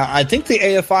 Now, I think the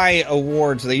AFI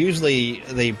Awards,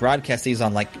 they broadcast these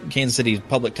on like Kansas City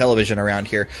public television around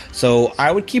here. So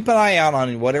I would keep an eye out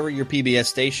on whatever your PBS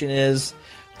station is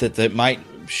that might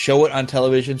show it on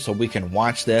television so we can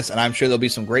watch this. And I'm sure there'll be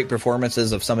some great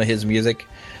performances of some of his music.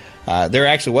 There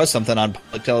actually was something on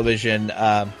public television.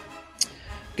 I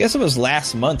guess it was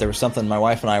last month. There was something my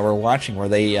wife and I were watching where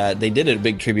they did a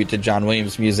big tribute to John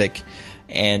Williams' music.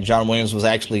 And John Williams was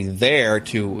actually there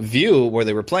to view where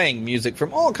they were playing music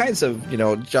from all kinds of,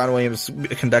 John Williams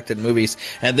conducted movies.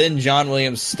 And then John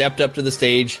Williams stepped up to the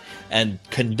stage and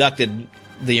conducted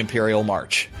the Imperial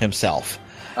March himself.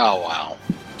 Oh, wow.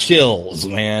 Chills,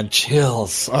 man.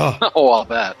 Chills. Oh, I'll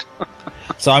bet.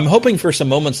 So I'm hoping for some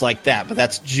moments like that. But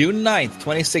that's June 9th,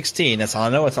 2016. That's all I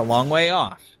know. It's a long way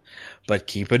off. But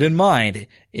keep it in mind.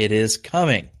 It is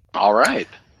coming. All right.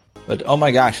 But, oh my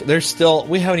gosh,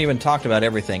 we haven't even talked about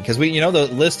everything. Because the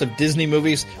list of Disney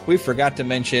movies, we forgot to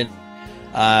mention,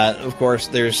 of course,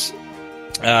 there's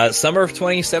summer of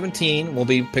 2017 will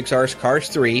be Pixar's Cars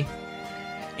 3.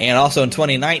 And also in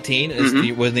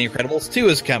 2019, when The Incredibles 2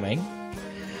 is coming.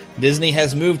 Disney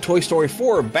has moved Toy Story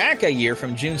 4 back a year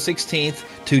from June 16th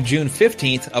to June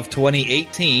 15th of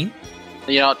 2018.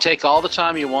 Take all the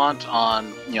time you want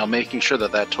on, making sure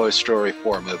that Toy Story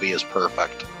 4 movie is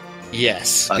perfect.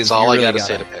 Yes. That's all I got to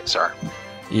say to Pixar.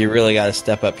 You really got to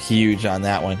step up huge on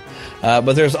that one.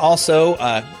 But there's also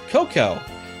Coco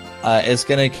is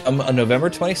going to come on November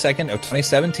 22nd of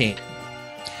 2017.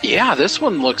 Yeah, this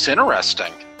one looks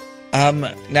interesting.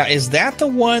 Now, is that the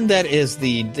one that is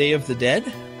the Day of the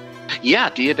Dead? Yeah,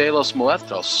 Dia de los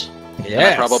Muertos.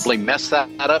 Yes. I probably messed that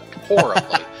up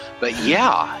horribly. But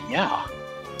yeah.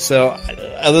 So,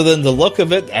 other than the look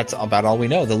of it, that's about all we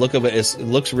know. The look of it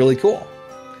looks really cool.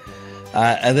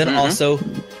 And then also,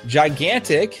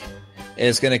 Gigantic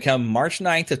is going to come March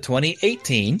 9th of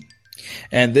 2018.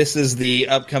 And this is the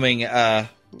upcoming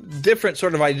different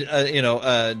sort of,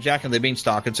 Jack and the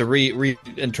Beanstalk. It's a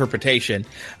reinterpretation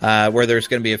where there's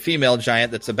going to be a female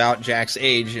giant that's about Jack's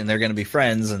age, and they're going to be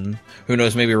friends, and who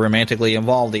knows, maybe romantically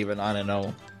involved even. I don't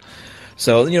know.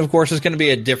 So, of course, it's going to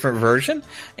be a different version.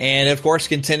 And, of course,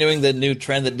 continuing the new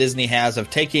trend that Disney has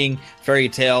of taking fairy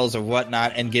tales or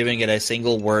whatnot and giving it a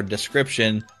single word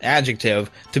description, adjective,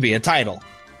 to be a title.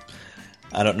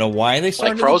 I don't know why they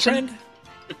started the trend.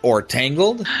 Or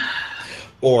Tangled.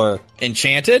 Or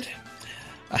Enchanted.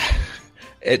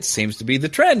 It seems to be the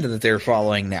trend that they're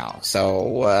following now.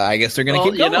 So, I guess they're going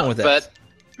to keep going with it.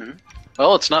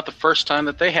 Well, it's not the first time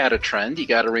that they had a trend. You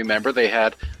got to remember they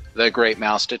had The Great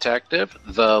Mouse Detective,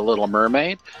 The Little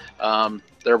Mermaid.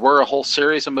 There were a whole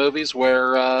series of movies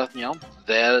where,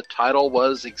 the title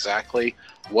was exactly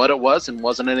what it was and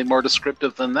wasn't any more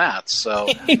descriptive than that. So,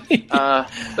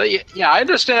 but yeah, I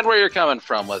understand where you're coming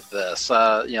from with this.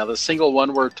 The single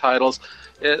one-word titles,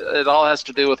 it all has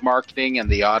to do with marketing and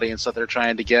the audience that they're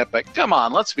trying to get. But come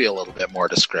on, let's be a little bit more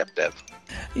descriptive.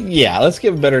 Yeah, let's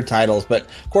give better titles. But,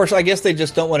 of course, I guess they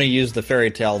just don't want to use the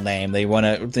fairy tale name. They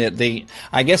want to,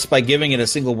 I guess by giving it a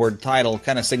single word title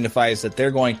kind of signifies that they're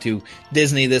going to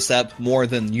Disney this up more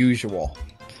than usual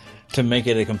to make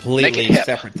it a completely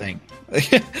separate thing.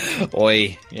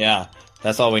 Oi, yeah,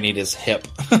 that's all we need is hip.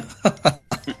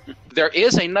 There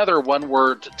is another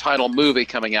one-word title movie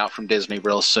coming out from Disney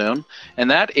real soon,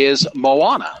 and that is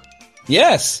Moana.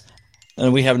 Yes,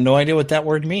 and we have no idea what that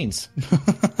word means.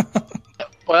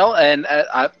 Well, and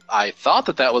I thought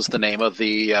that was the name of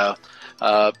the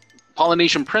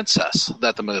Polynesian princess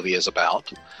that the movie is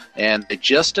about. And they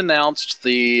just announced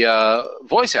the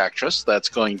voice actress that's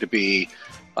going to be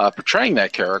portraying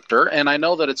that character. And I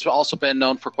know that it's also been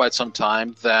known for quite some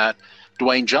time that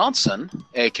Dwayne Johnson,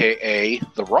 a.k.a.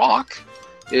 The Rock,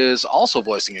 is also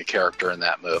voicing a character in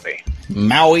that movie.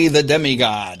 Maui the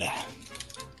Demigod.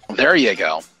 There you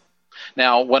go.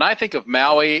 Now, when I think of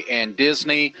Maui and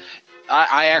Disney,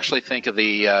 I actually think of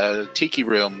the Tiki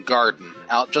Room garden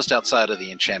just outside of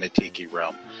the Enchanted Tiki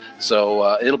Room.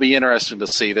 So it'll be interesting to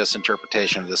see this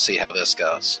interpretation, to see how this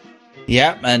goes.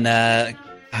 Yeah, and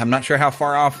I'm not sure how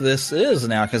far off this is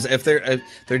now, because if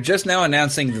they're just now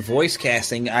announcing the voice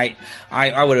casting, I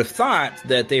would have thought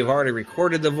that they've already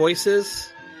recorded the voices.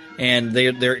 And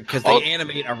they're because they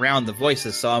animate around the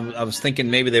voices, so I was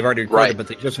thinking maybe they've already recorded, but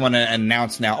they just want to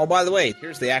announce now. Oh, by the way,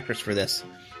 here's the actress for this.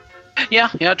 Yeah,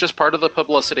 just part of the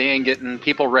publicity and getting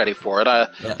people ready for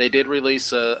it. They did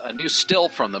release a new still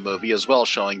from the movie as well,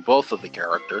 showing both of the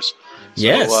characters. So,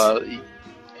 yes.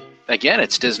 Again,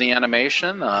 it's Disney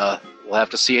Animation. We'll have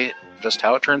to see just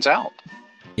how it turns out.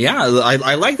 Yeah,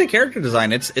 I like the character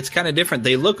design. It's kind of different.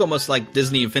 They look almost like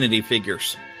Disney Infinity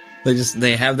figures.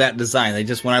 They have that design.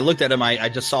 When I looked at them, I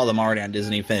just saw them already on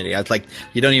Disney Infinity. I was like,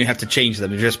 you don't even have to change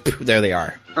them. They're just there they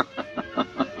are.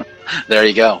 There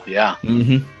you go. Yeah.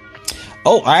 Mm-hmm.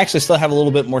 Oh, I actually still have a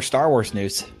little bit more Star Wars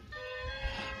news.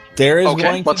 There is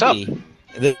going to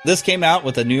be. This came out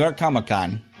with the New York Comic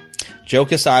Con. Joe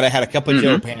Quesada had a Cup of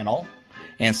Joe panel,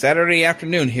 and Saturday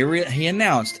afternoon he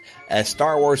announced a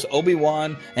Star Wars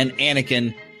Obi-Wan and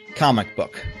Anakin comic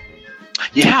book.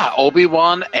 Yeah,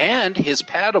 Obi-Wan and his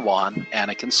Padawan,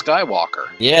 Anakin Skywalker.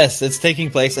 Yes, it's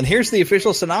taking place, and here's the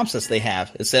official synopsis they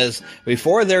have. It says,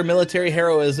 before their military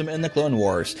heroism in the Clone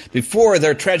Wars, before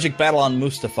their tragic battle on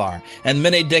Mustafar, and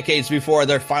many decades before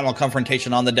their final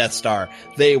confrontation on the Death Star,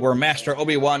 they were Master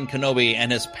Obi-Wan Kenobi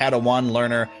and his Padawan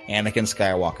learner, Anakin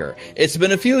Skywalker. It's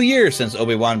been a few years since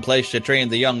Obi-Wan pledged to train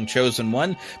the young Chosen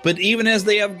One, but even as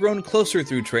they have grown closer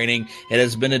through training, it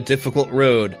has been a difficult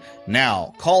road.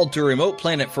 Now, called to a remote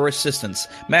planet for assistance,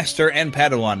 Master and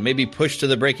Padawan may be pushed to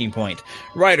the breaking point.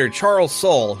 Writer Charles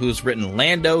Soule, who's written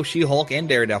Lando, She-Hulk, and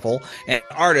Daredevil, and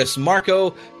artist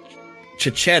Marco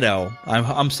Checchetto.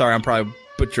 I'm sorry, I'm probably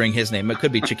butchering his name. It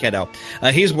could be Checchetto.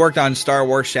 He's worked on Star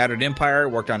Wars Shattered Empire,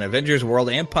 worked on Avengers World,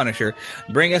 and Punisher.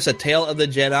 Bring us a tale of the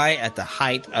Jedi at the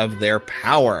height of their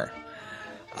power.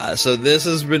 So this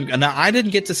has been. Now, I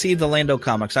didn't get to see the Lando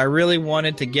comics. I really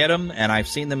wanted to get them, and I've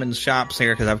seen them in shops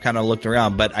here because I've kind of looked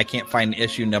around, but I can't find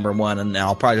issue number 1, and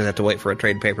I'll probably just have to wait for a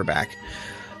trade paperback.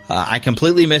 I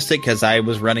completely missed it because I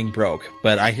was running broke,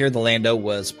 but I hear the Lando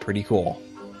was pretty cool.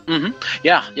 Mm-hmm.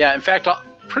 Yeah. In fact,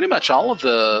 pretty much all of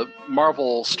the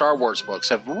Marvel Star Wars books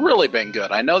have really been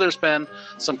good. I know there's been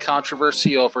some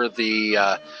controversy over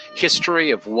the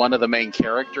history of one of the main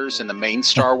characters in the main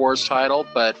Star Wars title,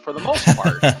 but for the most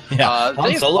part,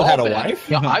 Han Solo had a wife.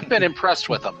 I've been impressed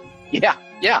with them. Yeah.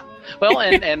 Well,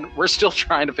 and we're still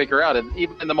trying to figure out, and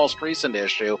even in the most recent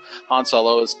issue, Han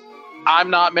Solo is, I'm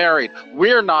not married.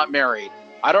 We're not married.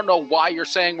 I don't know why you're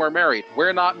saying we're married.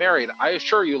 We're not married. I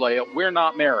assure you, Leia, we're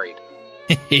not married.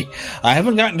 I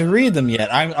haven't gotten to read them yet.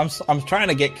 I'm trying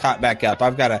to get caught back up.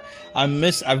 I've got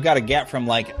a gap from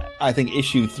I think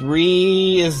issue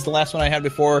 3 is the last one I had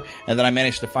before, and then I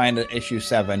managed to find issue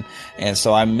 7, and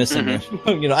so I'm missing.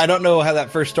 I don't know how that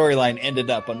first storyline ended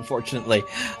up, unfortunately.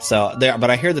 So but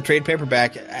I hear the trade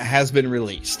paperback has been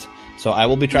released, so I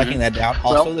will be tracking that down.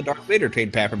 Also, the Darth Vader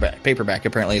trade paperback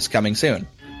apparently is coming soon.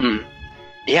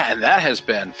 Yeah, and that has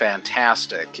been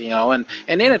fantastic, and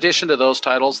in addition to those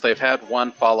titles, they've had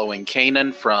one following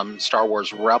Kanan from Star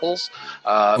Wars Rebels,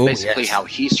 basically how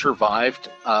he survived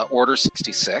Order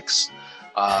 66,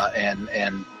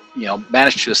 and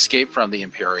managed to escape from the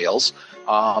Imperials.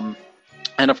 And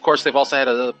of course, they've also had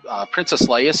a Princess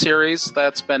Leia series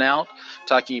that's been out,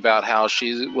 talking about how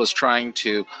she was trying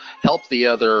to help the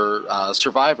other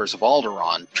survivors of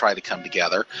Alderaan try to come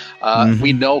together.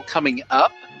 We know coming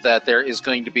up that there is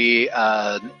going to be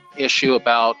an issue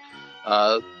about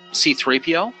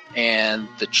C-3PO and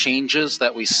the changes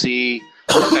that we see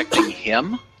affecting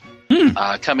him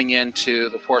coming into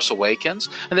The Force Awakens.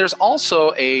 And there's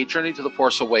also a Journey to the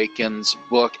Force Awakens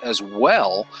book as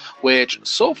well, which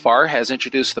so far has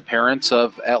introduced the parents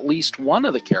of at least one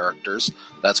of the characters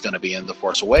that's going to be in The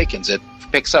Force Awakens. It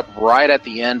picks up right at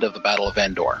the end of the Battle of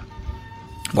Endor.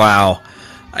 Wow.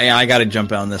 I got to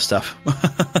jump on this stuff.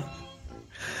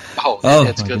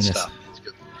 It's good stuff. It's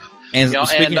good stuff. And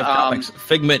speaking of comics,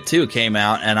 Figment 2 came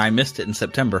out, and I missed it in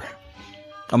September.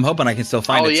 I'm hoping I can still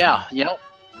find it. Oh, yeah.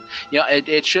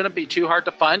 it shouldn't be too hard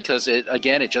to find because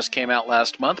it just came out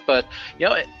last month. But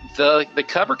the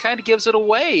cover kind of gives it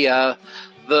away.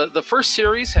 The first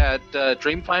series had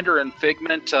Dreamfinder and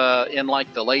Figment in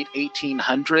like the late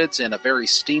 1800s in a very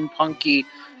steampunky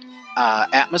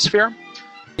atmosphere.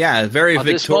 Yeah, very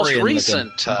Victorian. This most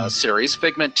recent series,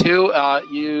 Figment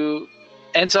 2,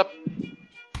 ends up,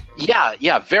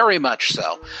 very much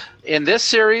so. In this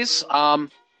series,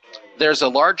 there's a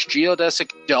large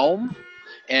geodesic dome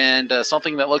and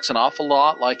something that looks an awful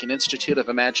lot like an Institute of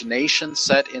Imagination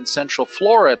set in Central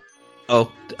Florida.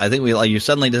 Oh, I think you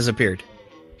suddenly disappeared.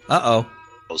 Uh-oh.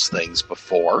 Those things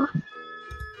before.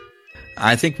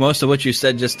 I think most of what you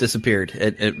said just disappeared.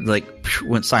 It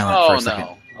went silent for a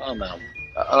second. Oh, no.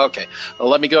 Okay. Well,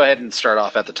 let me go ahead and start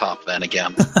off at the top then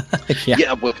again.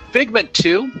 Yeah, with Figment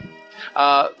 2,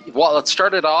 it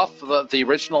started off, the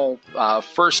original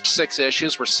first 6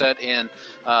 issues were set in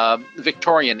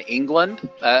Victorian England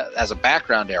as a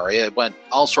background area. It went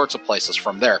all sorts of places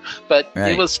from there. But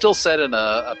It was still set in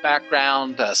a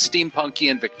background,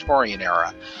 steampunky and Victorian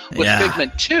era. With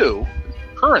Figment 2,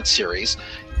 current series,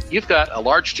 you've got a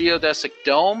large geodesic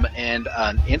dome and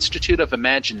an Institute of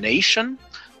Imagination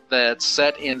that's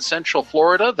set in Central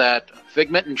Florida that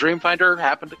Figment and Dreamfinder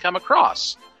happened to come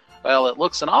across. Well, it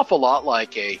looks an awful lot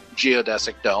like a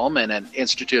geodesic dome and an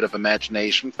Institute of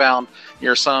Imagination found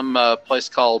near some place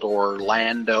called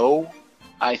Orlando,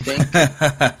 I think.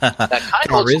 That kind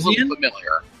of looks a little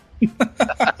familiar.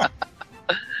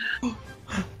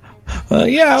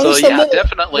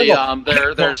 Definitely.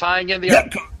 They're tying in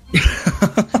the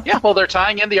they're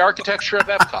tying in the architecture of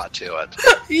Epcot to it.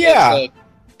 Yeah. It's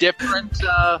different,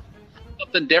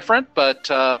 something different, but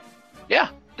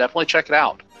definitely check it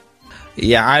out.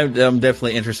 Yeah, I'm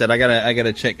definitely interested. I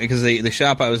gotta check because the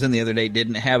shop I was in the other day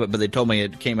didn't have it, but they told me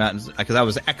it came out because I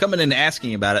was coming in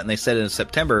asking about it, and they said in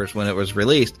September is when it was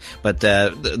released. But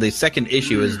the second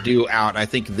issue is due out, I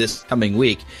think, this coming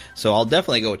week. So I'll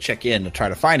definitely go check in to try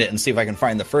to find it and see if I can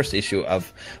find the first issue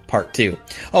of Part 2.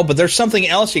 Oh, but there's something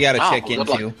else you got to check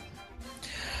into.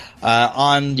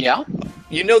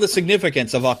 You know the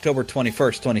significance of October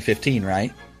 21st, 2015,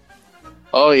 right?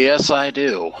 Oh, yes, I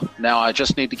do. Now, I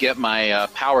just need to get my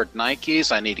powered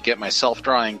Nikes, I need to get my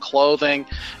self-drying clothing,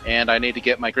 and I need to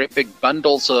get my great big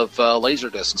bundles of laser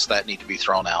discs that need to be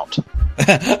thrown out.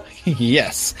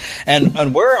 Yes.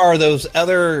 And where are those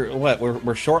other,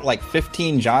 we're short like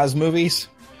 15 Jaws movies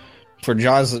for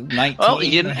Jaws 19? Well,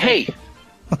 hey,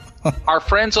 our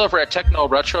friends over at Techno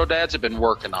Retro Dads have been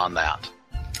working on that.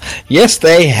 Yes,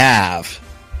 they have.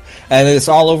 And it's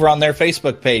all over on their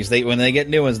Facebook page. When they get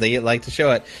new ones, they like to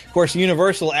show it. Of course,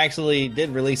 Universal actually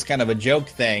did release kind of a joke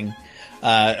thing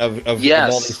of all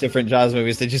these different Jaws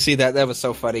movies. Did you see that? That was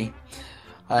so funny.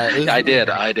 I did.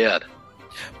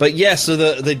 But yes, so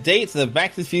the date, the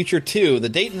Back to the Future 2, the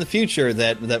date in the future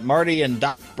that Marty and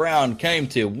Doc Brown came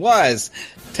to was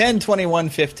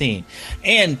 10/21/15.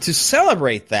 And to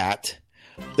celebrate that,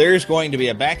 there's going to be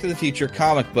a Back to the Future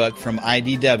comic book from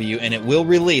IDW, and it will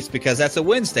release because that's a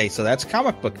Wednesday, so that's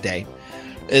comic book day.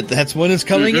 That's when it's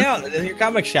coming out in your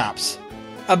comic shops.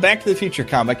 A Back to the Future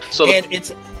comic. And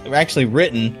it's actually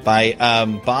written by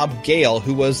Bob Gale,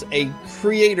 who was a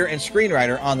creator and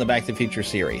screenwriter on the Back to the Future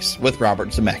series with Robert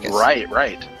Zemeckis.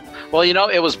 Right. Well,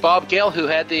 it was Bob Gale who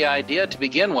had the idea to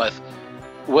begin with.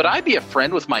 Would I be a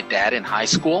friend with my dad in high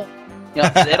school?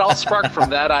 It all sparked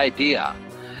from that idea.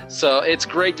 So it's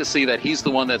great to see that he's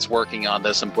the one that's working on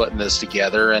this and putting this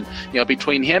together. And,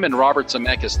 between him and Robert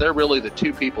Zemeckis, they're really the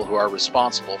two people who are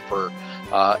responsible for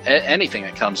anything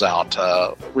that comes out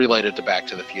related to Back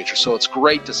to the Future. So it's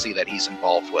great to see that he's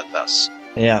involved with us.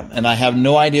 Yeah, and I have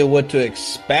no idea what to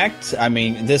expect. I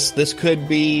mean, this could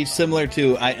be similar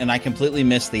to, and I completely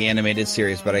missed the animated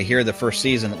series, but I hear the first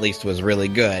season at least was really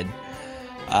good.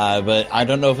 But I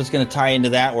don't know if it's going to tie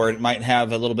into that, or it might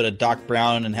have a little bit of Doc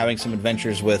Brown and having some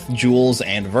adventures with Jules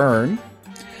and Vern.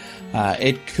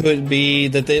 It could be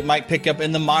that it might pick up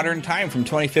in the modern time from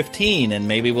 2015, and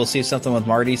maybe we'll see something with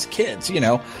Marty's kids.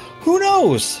 Who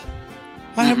knows?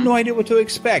 I have no idea what to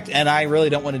expect, and I really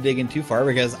don't want to dig in too far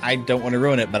because I don't want to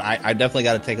ruin it, but I definitely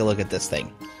got to take a look at this thing.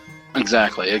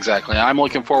 Exactly. I'm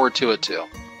looking forward to it, too.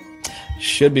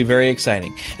 Should be very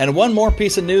exciting. And one more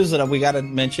piece of news that we got to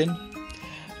mention.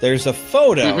 There's a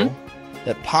photo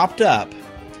that popped up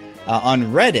on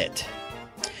Reddit,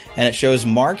 and it shows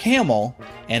Mark Hamill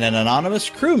and an anonymous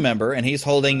crew member, and he's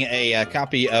holding a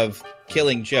copy of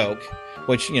Killing Joke,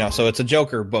 which, so it's a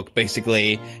Joker book,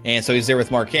 basically, and so he's there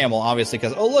with Mark Hamill, obviously,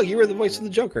 because, oh, look, you were the voice of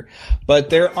the Joker. But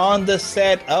they're on the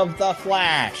set of The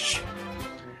Flash.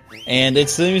 And it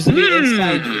seems to be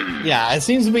inside. Yeah, it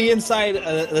seems to be inside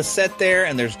the set there,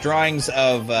 and there's drawings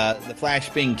of the Flash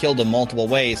being killed in multiple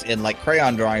ways, in like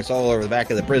crayon drawings all over the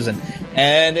back of the prison.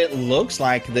 And it looks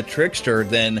like the Trickster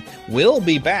then will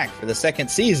be back for the second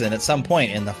season at some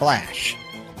point in the Flash.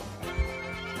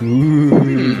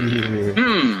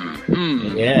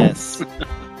 Yes.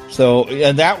 So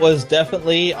that was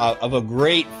definitely of a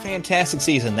great, fantastic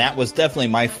season. That was definitely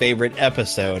my favorite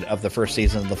episode of the first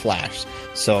season of The Flash.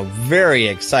 So very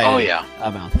excited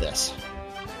about this.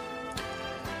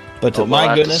 But we'll my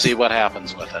have goodness, to see what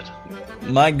happens with it.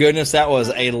 My goodness, that was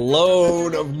a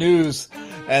load of news,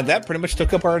 and that pretty much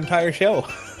took up our entire show.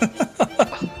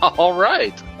 All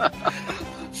right.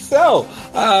 So,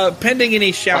 pending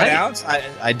any shout-outs,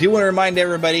 I do want to remind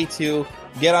everybody to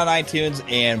get on iTunes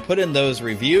and put in those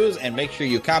reviews, and make sure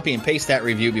you copy and paste that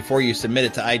review before you submit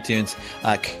it to iTunes.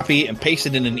 Copy and paste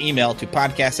it in an email to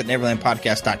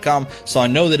podcast@neverlandpodcast.com, so I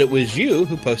know that it was you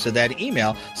who posted that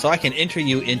email, so I can enter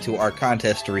you into our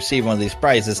contest to receive one of these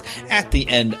prizes at the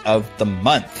end of the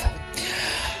month.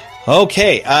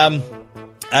 Okay,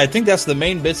 I think that's the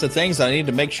main bits of things I need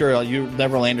to make sure you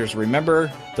Neverlanders remember.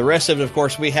 The rest of it, of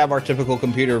course, we have our typical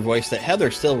computer voice that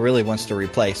Heather still really wants to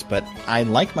replace, but I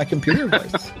like my computer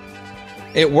voice.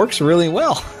 It works really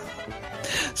well.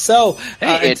 So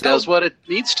it does what it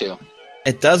needs to.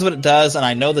 It does what it does, and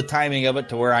I know the timing of it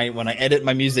to where when I edit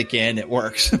my music in, it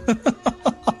works.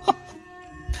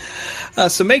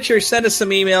 So make sure you send us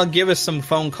some email, give us some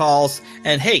phone calls,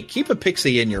 and hey, keep a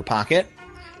pixie in your pocket,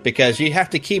 because you have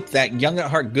to keep that young at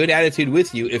heart good attitude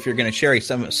with you if you're going to share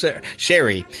some of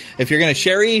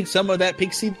that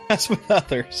pixie dust with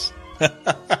others.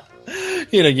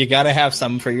 You got to have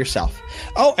some for yourself.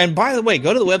 Oh, and by the way,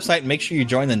 go to the website and make sure you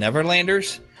join the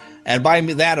Neverlanders. And by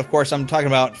that, of course, I'm talking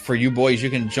about for you boys, you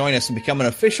can join us and become an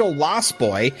official Lost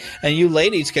Boy, and you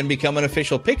ladies can become an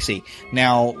official Pixie.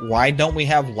 Now, why don't we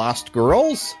have Lost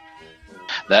Girls?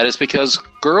 That is because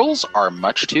girls are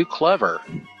much too clever.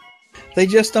 They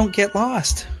just don't get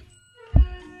lost.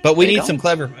 But we need some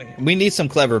clever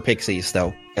pixies,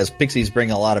 though, as pixies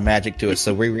bring a lot of magic to us,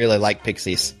 so we really like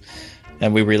pixies.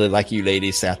 And we really like you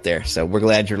ladies out there, so we're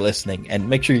glad you're listening. And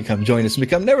make sure you come join us and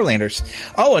become Neverlanders.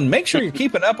 Oh, and make sure you're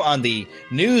keeping up on the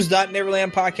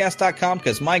news.neverlandpodcast.com,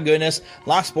 because my goodness,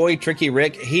 Lost Boy Tricky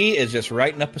Rick, he is just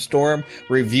writing up a storm,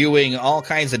 reviewing all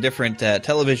kinds of different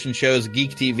television shows,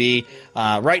 Geek TV,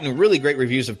 writing really great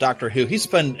reviews of Doctor Who.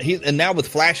 And now with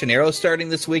Flash and Arrow starting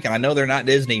this week, and I know they're not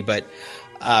Disney, but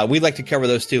we'd like to cover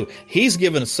those too. He's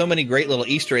given us so many great little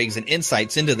Easter eggs and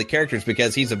insights into the characters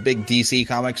because he's a big DC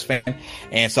Comics fan.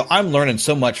 And so I'm learning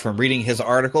so much from reading his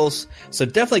articles. So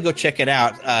definitely go check it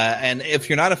out. And if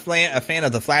you're not a fan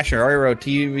of the Flash or Arrow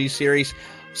TV series,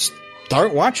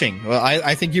 start watching. Well,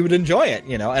 I think you would enjoy it,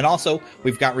 And also,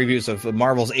 we've got reviews of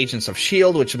Marvel's Agents of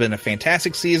S.H.I.E.L.D., which has been a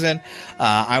fantastic season.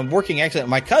 I'm working, actually,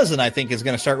 my cousin, I think, is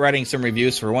going to start writing some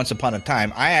reviews for Once Upon a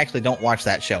Time. I actually don't watch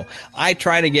that show. I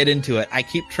try to get into it. I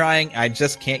keep trying. I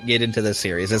just can't get into the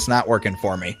series. It's not working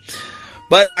for me.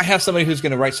 But I have somebody who's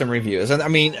going to write some reviews. And I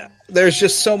mean, there's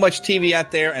just so much TV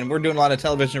out there, and we're doing a lot of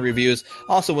television reviews.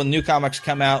 Also, when new comics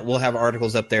come out, we'll have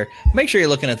articles up there. Make sure you're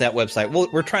looking at that website.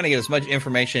 We're trying to get as much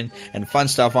information and fun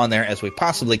stuff on there as we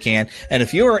possibly can. And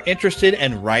if you are interested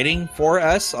in writing for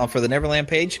us for the Neverland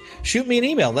page, shoot me an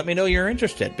email. Let me know you're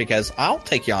interested, because I'll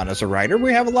take you on as a writer.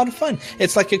 We have a lot of fun.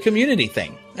 It's like a community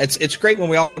thing. It's great when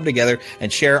we all come together and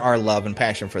share our love and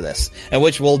passion for this, and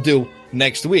which we'll do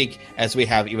next week as we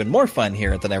have even more fun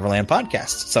here at the Neverland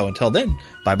Podcast. So until then,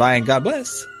 bye-bye and God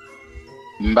bless.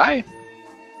 Bye.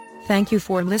 Thank you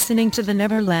for listening to the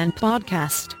Neverland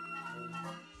Podcast.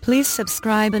 Please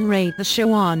subscribe and rate the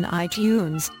show on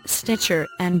iTunes, Stitcher,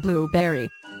 and Blueberry.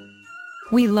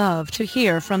 We love to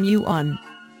hear from you on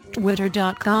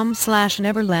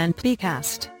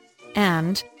twitter.com/NeverlandPodcast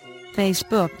and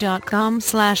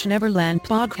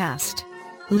facebook.com/NeverlandPodcast.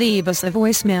 Leave us a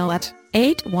voicemail at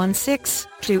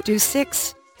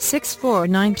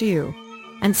 816-226-6492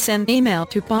 and send email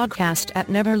to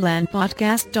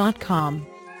podcast@neverlandpodcast.com.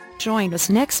 Join us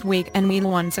next week and we'll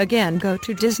once again go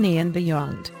to Disney and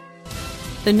beyond.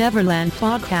 The Neverland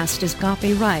Podcast is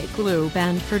copyright Blue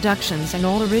Band Productions, and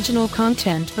all original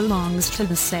content belongs to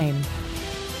the same.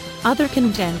 Other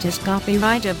content is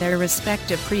copyright of their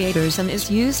respective creators and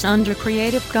is used under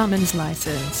Creative Commons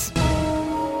license.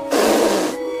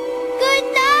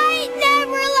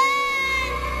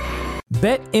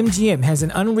 BetMGM has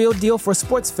an unreal deal for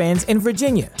sports fans in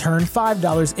Virginia. Turn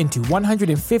 $5 into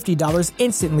 $150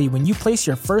 instantly when you place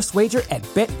your first wager at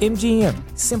BetMGM.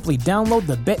 Simply download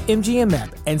the BetMGM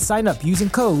app and sign up using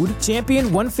code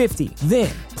Champion150. Then,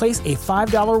 place a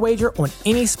 $5 wager on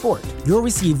any sport. You'll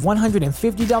receive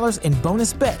 $150 in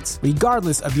bonus bets,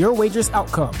 regardless of your wager's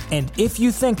outcome. And if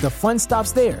you think the fun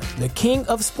stops there, the king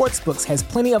of sportsbooks has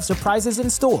plenty of surprises in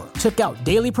store. Check out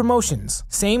daily promotions,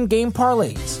 same-game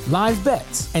parlays, live bets,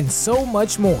 and so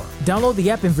much more. Download the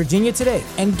app in Virginia today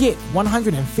and get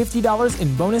 $150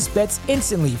 in bonus bets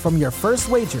instantly from your first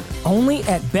wager. Only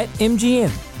at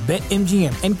BetMGM.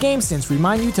 BetMGM and GameSense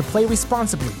remind you to play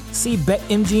responsibly. See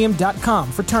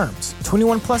BetMGM.com for terms.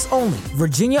 21 plus only.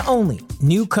 Virginia only.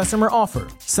 New customer offer.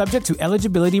 Subject to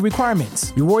eligibility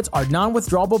requirements. Rewards are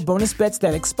non-withdrawable bonus bets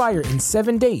that expire in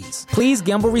 7 days. Please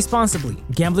gamble responsibly.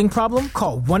 Gambling problem?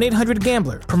 Call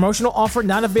 1-800-GAMBLER. Promotional offer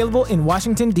not available in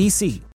Washington, D.C.